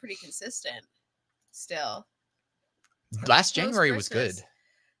off. I'm pretty consistent still. Last January was good.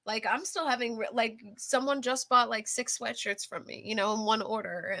 Like I'm still having like someone just bought like 6 sweatshirts from me, you know, in one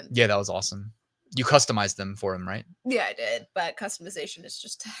order. And yeah, that was awesome. You customized them for him, right? Yeah, I did. But customization is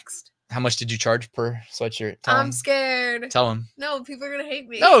just text. How much did you charge per sweatshirt? I'm scared. Tell him. No, people are gonna hate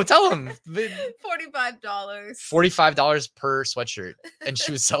me. No, tell him. $45. $45 per sweatshirt, and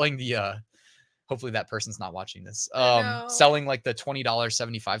she was selling the. Hopefully that person's not watching this. Selling like the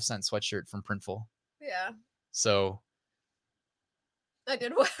 $20.75 sweatshirt from Printful. Yeah. So. I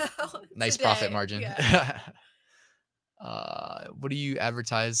did well. Nice profit margin. Yeah. What do you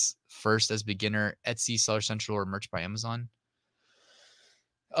advertise first as beginner? Etsy, Seller Central, or Merch by Amazon?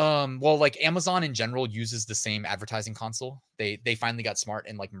 Well, like Amazon in general uses the same advertising console. They finally got smart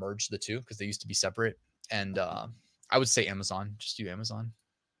and like merged the two because they used to be separate. And I would say Amazon. Just do Amazon.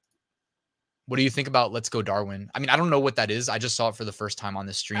 What do you think about Let's Go Darwin? I mean, I don't know what that is. I just saw it for the first time on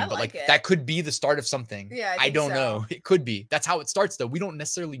this stream, but like that could be the start of something. Yeah, I don't know. It could be. That's how it starts, though. We don't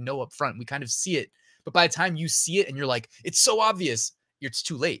necessarily know up front. We kind of see it, but by the time you see it and you're like, it's so obvious, it's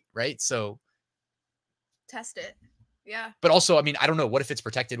too late, right? So test it. Yeah. But also, I mean, I don't know. What if it's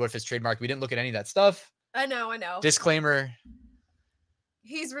protected? What if it's trademarked? We didn't look at any of that stuff. I know. Disclaimer.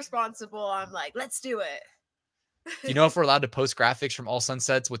 He's responsible. I'm like, let's do it. You know, if we're allowed to post graphics from all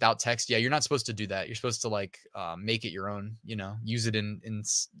sunsets without text, yeah, you're not supposed to do that. You're supposed to like make it your own, you know, use it in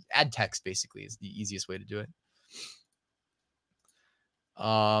add text basically is the easiest way to do it.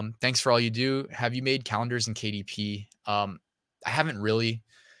 Thanks for all you do. Have you made calendars in KDP? I haven't really.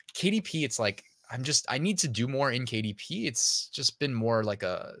 KDP, it's like, I need to do more in KDP. It's just been more like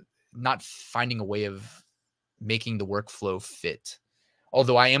not finding a way of making the workflow fit.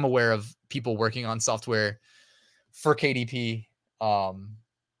 Although I am aware of people working on software for KDP. I'll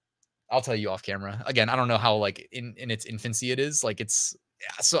tell you off camera. Again, I don't know how like in its infancy it is. Like it's,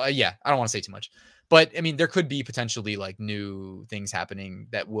 so yeah, I don't want to say too much. But I mean, there could be potentially like new things happening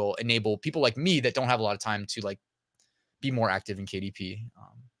that will enable people like me that don't have a lot of time to like be more active in KDP.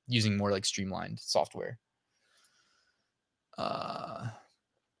 Using more like streamlined software. I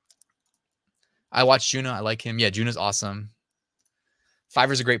watch Juna. I like him. Yeah, Juna's awesome.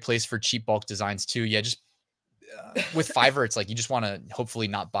 Fiverr's a great place for cheap bulk designs too. Yeah, just with Fiverr, it's like you just want to hopefully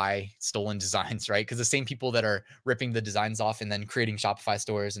not buy stolen designs, right? Because the same people that are ripping the designs off and then creating Shopify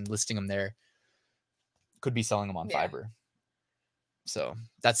stores and listing them there could be selling them on Fiverr. So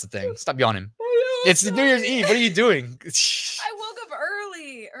that's the thing. Stop yawning. It's New Year's Eve. What are you doing? I woke up early.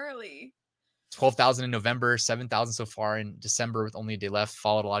 12,000 in November, 7,000 so far in December with only a day left.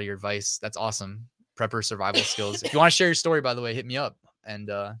 Followed a lot of your advice. That's awesome. Prepper survival skills. If you want to share your story, by the way, hit me up and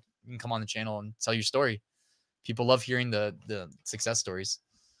you can come on the channel and tell your story. People love hearing the success stories.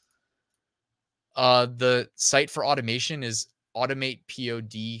 The site for automation is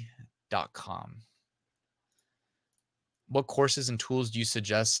automatepod.com. What courses and tools do you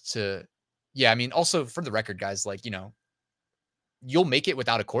suggest to? Yeah, I mean, also for the record, guys, like, you know, you'll make it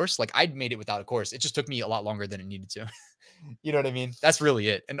without a course. Like I'd made it without a course. It just took me a lot longer than it needed to. You know what I mean? That's really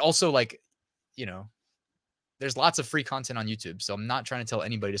it. And also like, you know, there's lots of free content on YouTube. So I'm not trying to tell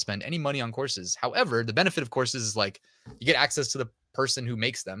anybody to spend any money on courses. However, the benefit of courses is like you get access to the person who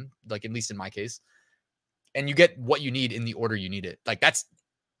makes them, like at least in my case, and you get what you need in the order you need it. Like that's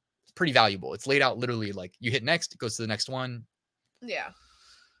pretty valuable. It's laid out literally like you hit next, it goes to the next one. Yeah.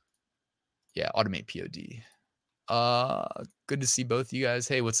 Yeah. Automate POD. Good to see both you guys.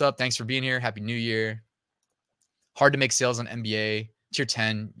 Hey, what's up? Thanks for being here. Happy New Year. Hard to make sales on MBA. Tier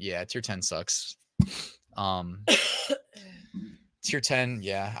 10. Yeah, tier 10 sucks. Tier 10,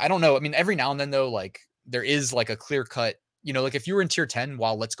 yeah. I don't know. I mean, every now and then though, like there is like a clear cut, you know, like if you were in tier 10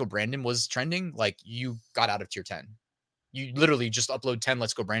 while Let's Go Brandon was trending, like you got out of tier 10. You literally just upload 10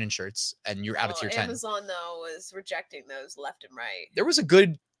 Let's Go Brandon shirts and you're out of tier 10. Amazon though was rejecting those left and right. There was a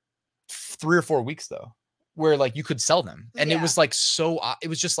good 3 or 4 weeks though, where like you could sell them, and it was like it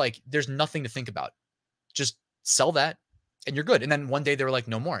was just like there's nothing to think about. Just sell that, and you're good. And then one day they were like,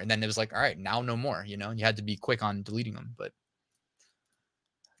 no more, and then it was like, all right, now no more. You know, and you had to be quick on deleting them. But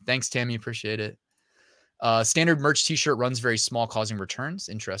thanks, Tammy, appreciate it. Standard merch T-shirt runs very small, causing returns.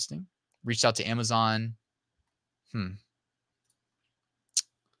 Interesting. Reached out to Amazon.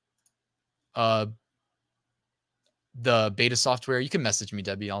 The beta software. You can message me,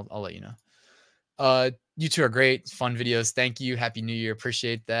 Debbie. I'll let you know. You two are great. Fun videos. Thank you. Happy New Year.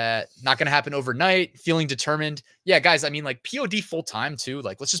 Appreciate that. Not going to happen overnight. Feeling determined. Yeah, guys, I mean, like POD full time too.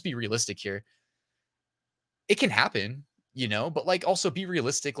 Like, let's just be realistic here. It can happen, you know, but like also be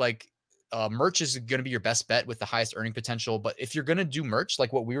realistic. Like, merch is going to be your best bet with the highest earning potential. But if you're going to do merch,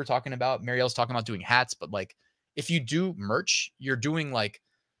 like what we were talking about, Marielle's talking about doing hats, but like if you do merch, you're doing like,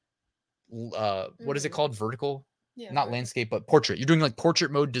 what is it called? Vertical? Yeah, not landscape, but portrait. You're doing like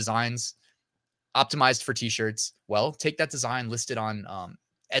portrait mode designs optimized for t-shirts. Well, take that design, list it on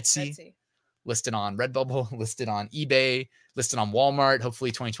Etsy, list it on Redbubble, list it on eBay, list it on Walmart.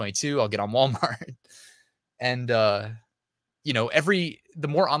 Hopefully 2022, I'll get on Walmart. And, you know, the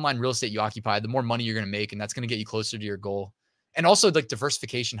more online real estate you occupy, the more money you're going to make. And that's going to get you closer to your goal. And also like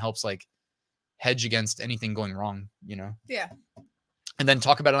diversification helps like hedge against anything going wrong, you know? Yeah. And then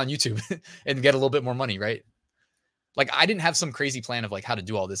talk about it on YouTube and get a little bit more money, right? Like I didn't have some crazy plan of like how to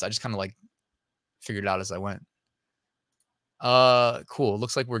do all this. I just kind of like figured it out as I went. Cool.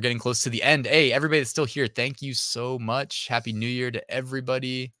 Looks like we're getting close to the end. Hey, everybody that's still here, thank you so much. Happy New Year to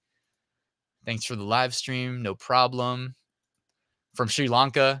everybody. Thanks for the live stream. No problem. From Sri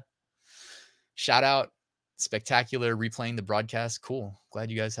Lanka. Shout out. Spectacular replaying the broadcast. Cool. Glad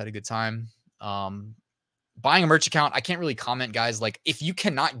you guys had a good time. Buying a merch account, I can't really comment, guys. Like, if you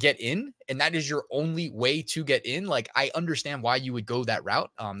cannot get in and that is your only way to get in, like, I understand why you would go that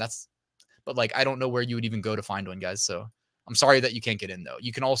route. But like, I don't know where you would even go to find one, guys. So I'm sorry that you can't get in, though.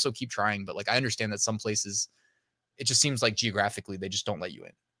 You can also keep trying, but like, I understand that some places, it just seems like geographically they just don't let you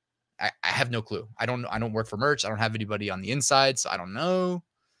in. I have no clue. I don't work for merch. I don't have anybody on the inside, so I don't know.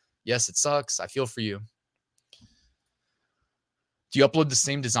 Yes, it sucks. I feel for you. Do you upload the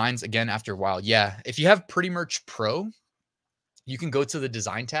same designs again after a while? Yeah. If you have Pretty Merch Pro, you can go to the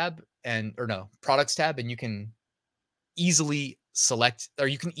design tab products tab, and you can easily select, or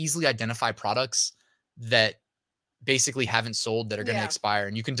you can easily identify products that basically haven't sold that are going to expire,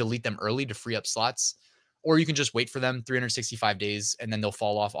 and you can delete them early to free up slots, or you can just wait for them 365 days and then they'll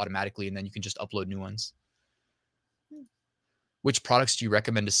fall off automatically, and then you can just upload new ones. Which products do you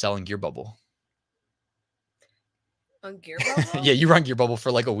recommend to sell in Gear Bubble? On Gear Bubble? Yeah, you run Gear Bubble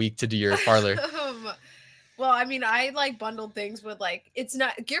for like a week to do your parlor. Well, I mean, I like bundled things with like, it's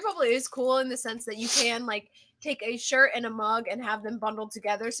not, Gear Bubble is cool in the sense that you can like take a shirt and a mug and have them bundled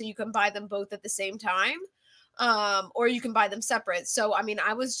together, so you can buy them both at the same time. Or you can buy them separate. So, I mean,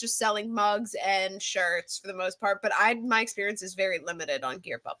 I was just selling mugs and shirts for the most part, but my experience is very limited on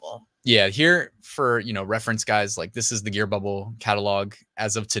Gear Bubble. Yeah, here for, you know, reference, guys, like this is the Gear Bubble catalog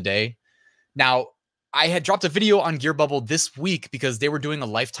as of today. Now, I had dropped a video on Gear Bubble this week because they were doing a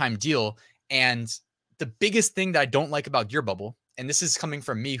lifetime deal. And the biggest thing that I don't like about Gear Bubble, and this is coming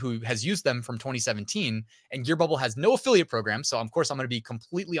from me who has used them from 2017, and Gear Bubble has no affiliate program. So of course I'm going to be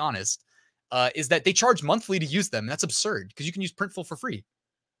completely honest, is that they charge monthly to use them. That's absurd because you can use Printful for free.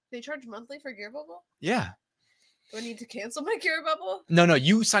 They charge monthly for Gear Bubble? Yeah. Do I need to cancel my Gear Bubble? No,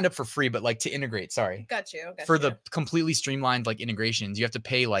 you signed up for free, but like to integrate, sorry. Got you. For the completely streamlined like integrations, you have to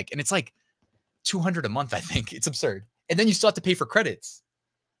pay like, and it's like $200 a month, I think. It's absurd. And then you still have to pay for credits.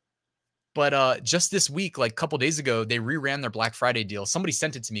 But just this week, like a couple days ago, they reran their Black Friday deal. Somebody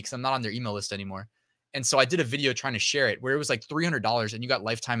sent it to me because I'm not on their email list anymore. And so I did a video trying to share it where it was like $300 and you got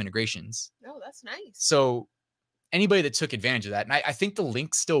lifetime integrations. Oh, that's nice. So anybody that took advantage of that, and I think the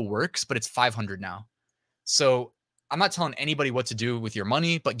link still works, but it's $500 now. So I'm not telling anybody what to do with your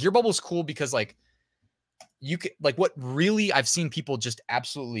money, but Gear Bubble is cool because like you could, like what really I've seen people just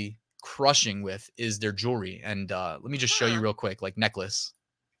absolutely crushing with is their jewelry. And let me just show you real quick, like necklace.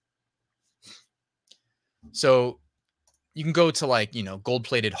 So you can go to like, you know,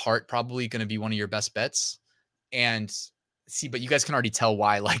 gold-plated heart, probably going to be one of your best bets. And see, but you guys can already tell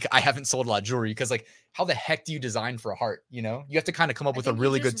why, like, I haven't sold a lot of jewelry because like, how the heck do you design for a heart? You know, you have to kind of come up with a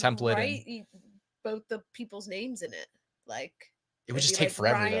really good template. Right? Both the people's names in it. Like, it would just take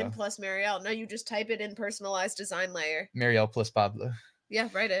forever. Ryan plus Marielle. No, you just type it in personalized design layer. Marielle plus Pablo. Yeah,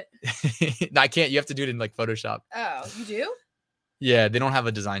 write it. No, I can't. You have to do it in like Photoshop. Oh, you do? Yeah, they don't have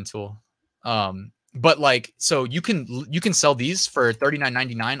a design tool. But like, so you can sell these for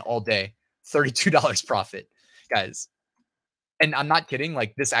 $39.99 all day, $32 profit, guys. And I'm not kidding.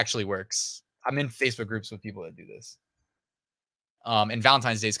 Like, this actually works. I'm in Facebook groups with people that do this. And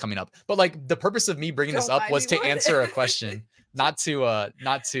Valentine's Day is coming up. But like, the purpose of me bringing this Don't up buy was me to one. answer a question, not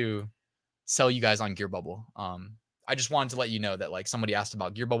to sell you guys on Gear Bubble. I just wanted to let you know that like somebody asked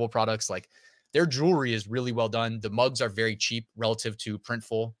about Gear Bubble products. Like, their jewelry is really well done. The mugs are very cheap relative to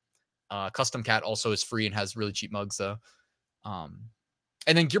Printful. Custom Cat also is free and has really cheap mugs though. And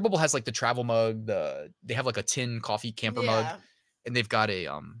then Gear Bubble has like the travel mug. They have like a tin coffee camper mug, Yeah. and they've got a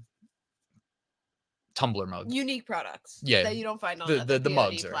tumbler mug. Unique products. Yeah, That you don't find on the other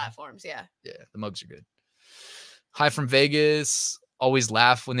mugs VOD are platforms. Yeah. yeah, the mugs are good. Hi from Vegas. Always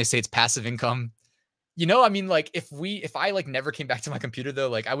laugh when they say it's passive income. You know, I mean, like if I like never came back to my computer though,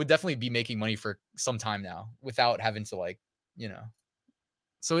 like I would definitely be making money for some time now without having to like, you know.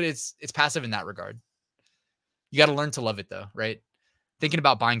 So it's passive in that regard. You got to learn to love it though, right? Thinking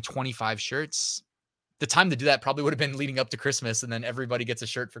about buying 25 shirts. The time to do that probably would have been leading up to Christmas, and then everybody gets a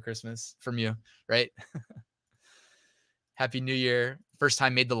shirt for Christmas from you, right? Happy New Year. First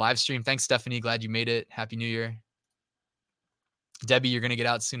time made the live stream. Thanks, Stephanie. Glad you made it. Happy New Year. Debbie, you're going to get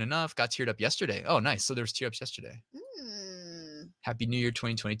out soon enough. Got teared up yesterday. Oh, nice. So there was tear ups yesterday. Happy New Year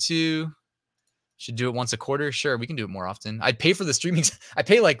 2022. Should do it once a quarter. Sure, we can do it more often. I'd pay for the streaming. I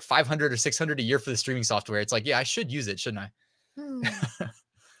pay like 500 or 600 a year for the streaming software. It's like, yeah, I should use it, shouldn't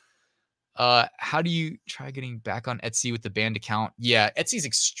I? How do you try getting back on Etsy with the banned account? Yeah, Etsy's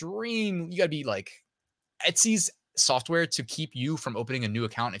extreme. You gotta be like, Etsy's software to keep you from opening a new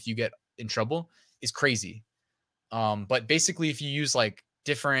account if you get in trouble is crazy. But basically, if you use like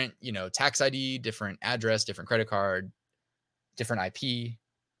different, you know, tax ID, different address, different credit card, different IP,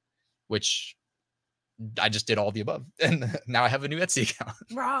 which I just did all the above, and now I have a new Etsy account.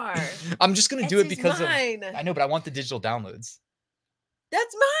 Rawr. I'm just gonna do it because mine. I know, but I want the digital downloads.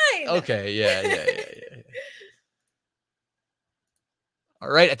 That's mine. Okay, yeah. All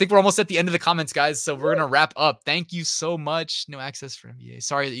right, I think we're almost at the end of the comments, guys. So we're gonna wrap up. Thank you so much. No access for NBA.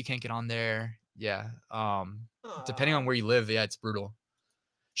 Sorry that you can't get on there. Yeah. Depending on where you live, yeah, it's brutal.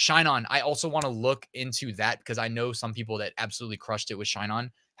 Shine On. I also want to look into that because I know some people that absolutely crushed it with Shine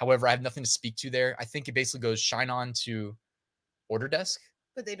On. However, I have nothing to speak to there. I think it basically goes Shine On to Order Desk.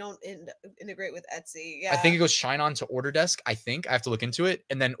 But they don't integrate with Etsy. Yeah. I think it goes Shine On to Order Desk. I think I have to look into it,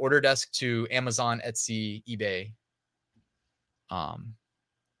 and then Order Desk to Amazon, Etsy, eBay.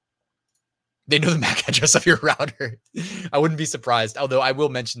 They know the MAC address of your router. I wouldn't be surprised. Although I will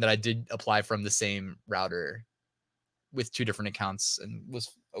mention that I did apply from the same router with 2 different accounts and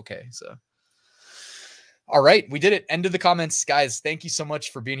was okay. So, all right, we did it. End of the comments, guys. Thank you so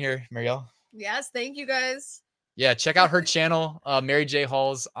much for being here, Marielle. Yes, thank you guys. Yeah, check out her channel, Mary J.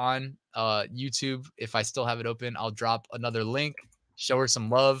 Halls on YouTube. If I still have it open, I'll drop another link. Show her some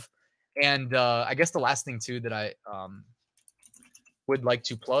love. And I guess the last thing too that I would like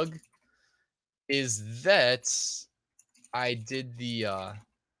to plug is that I did the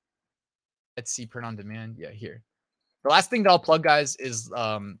Etsy print on demand. Yeah, here. The last thing that I'll plug, guys, is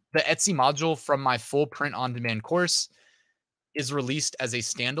the Etsy module from my full print on demand course is released as a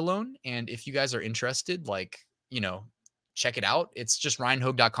standalone. And if you guys are interested, like, you know, check it out. It's just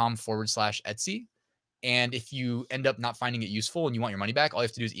ryanhogue.com/Etsy. And if you end up not finding it useful and you want your money back, all you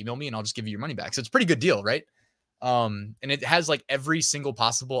have to do is email me and I'll just give you your money back. So it's a pretty good deal, right? And it has like every single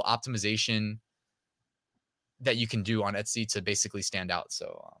possible optimization that you can do on Etsy to basically stand out.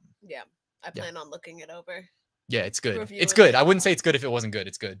 So yeah, I plan on looking it over. Yeah, it's good. It's good. I wouldn't say it's good if it wasn't good.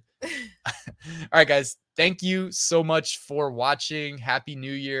 It's good. All right, guys. Thank you so much for watching. Happy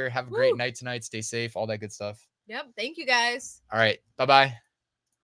New Year. Have a great night tonight. Stay safe. All that good stuff. Yep. Thank you, guys. All right. Bye-bye.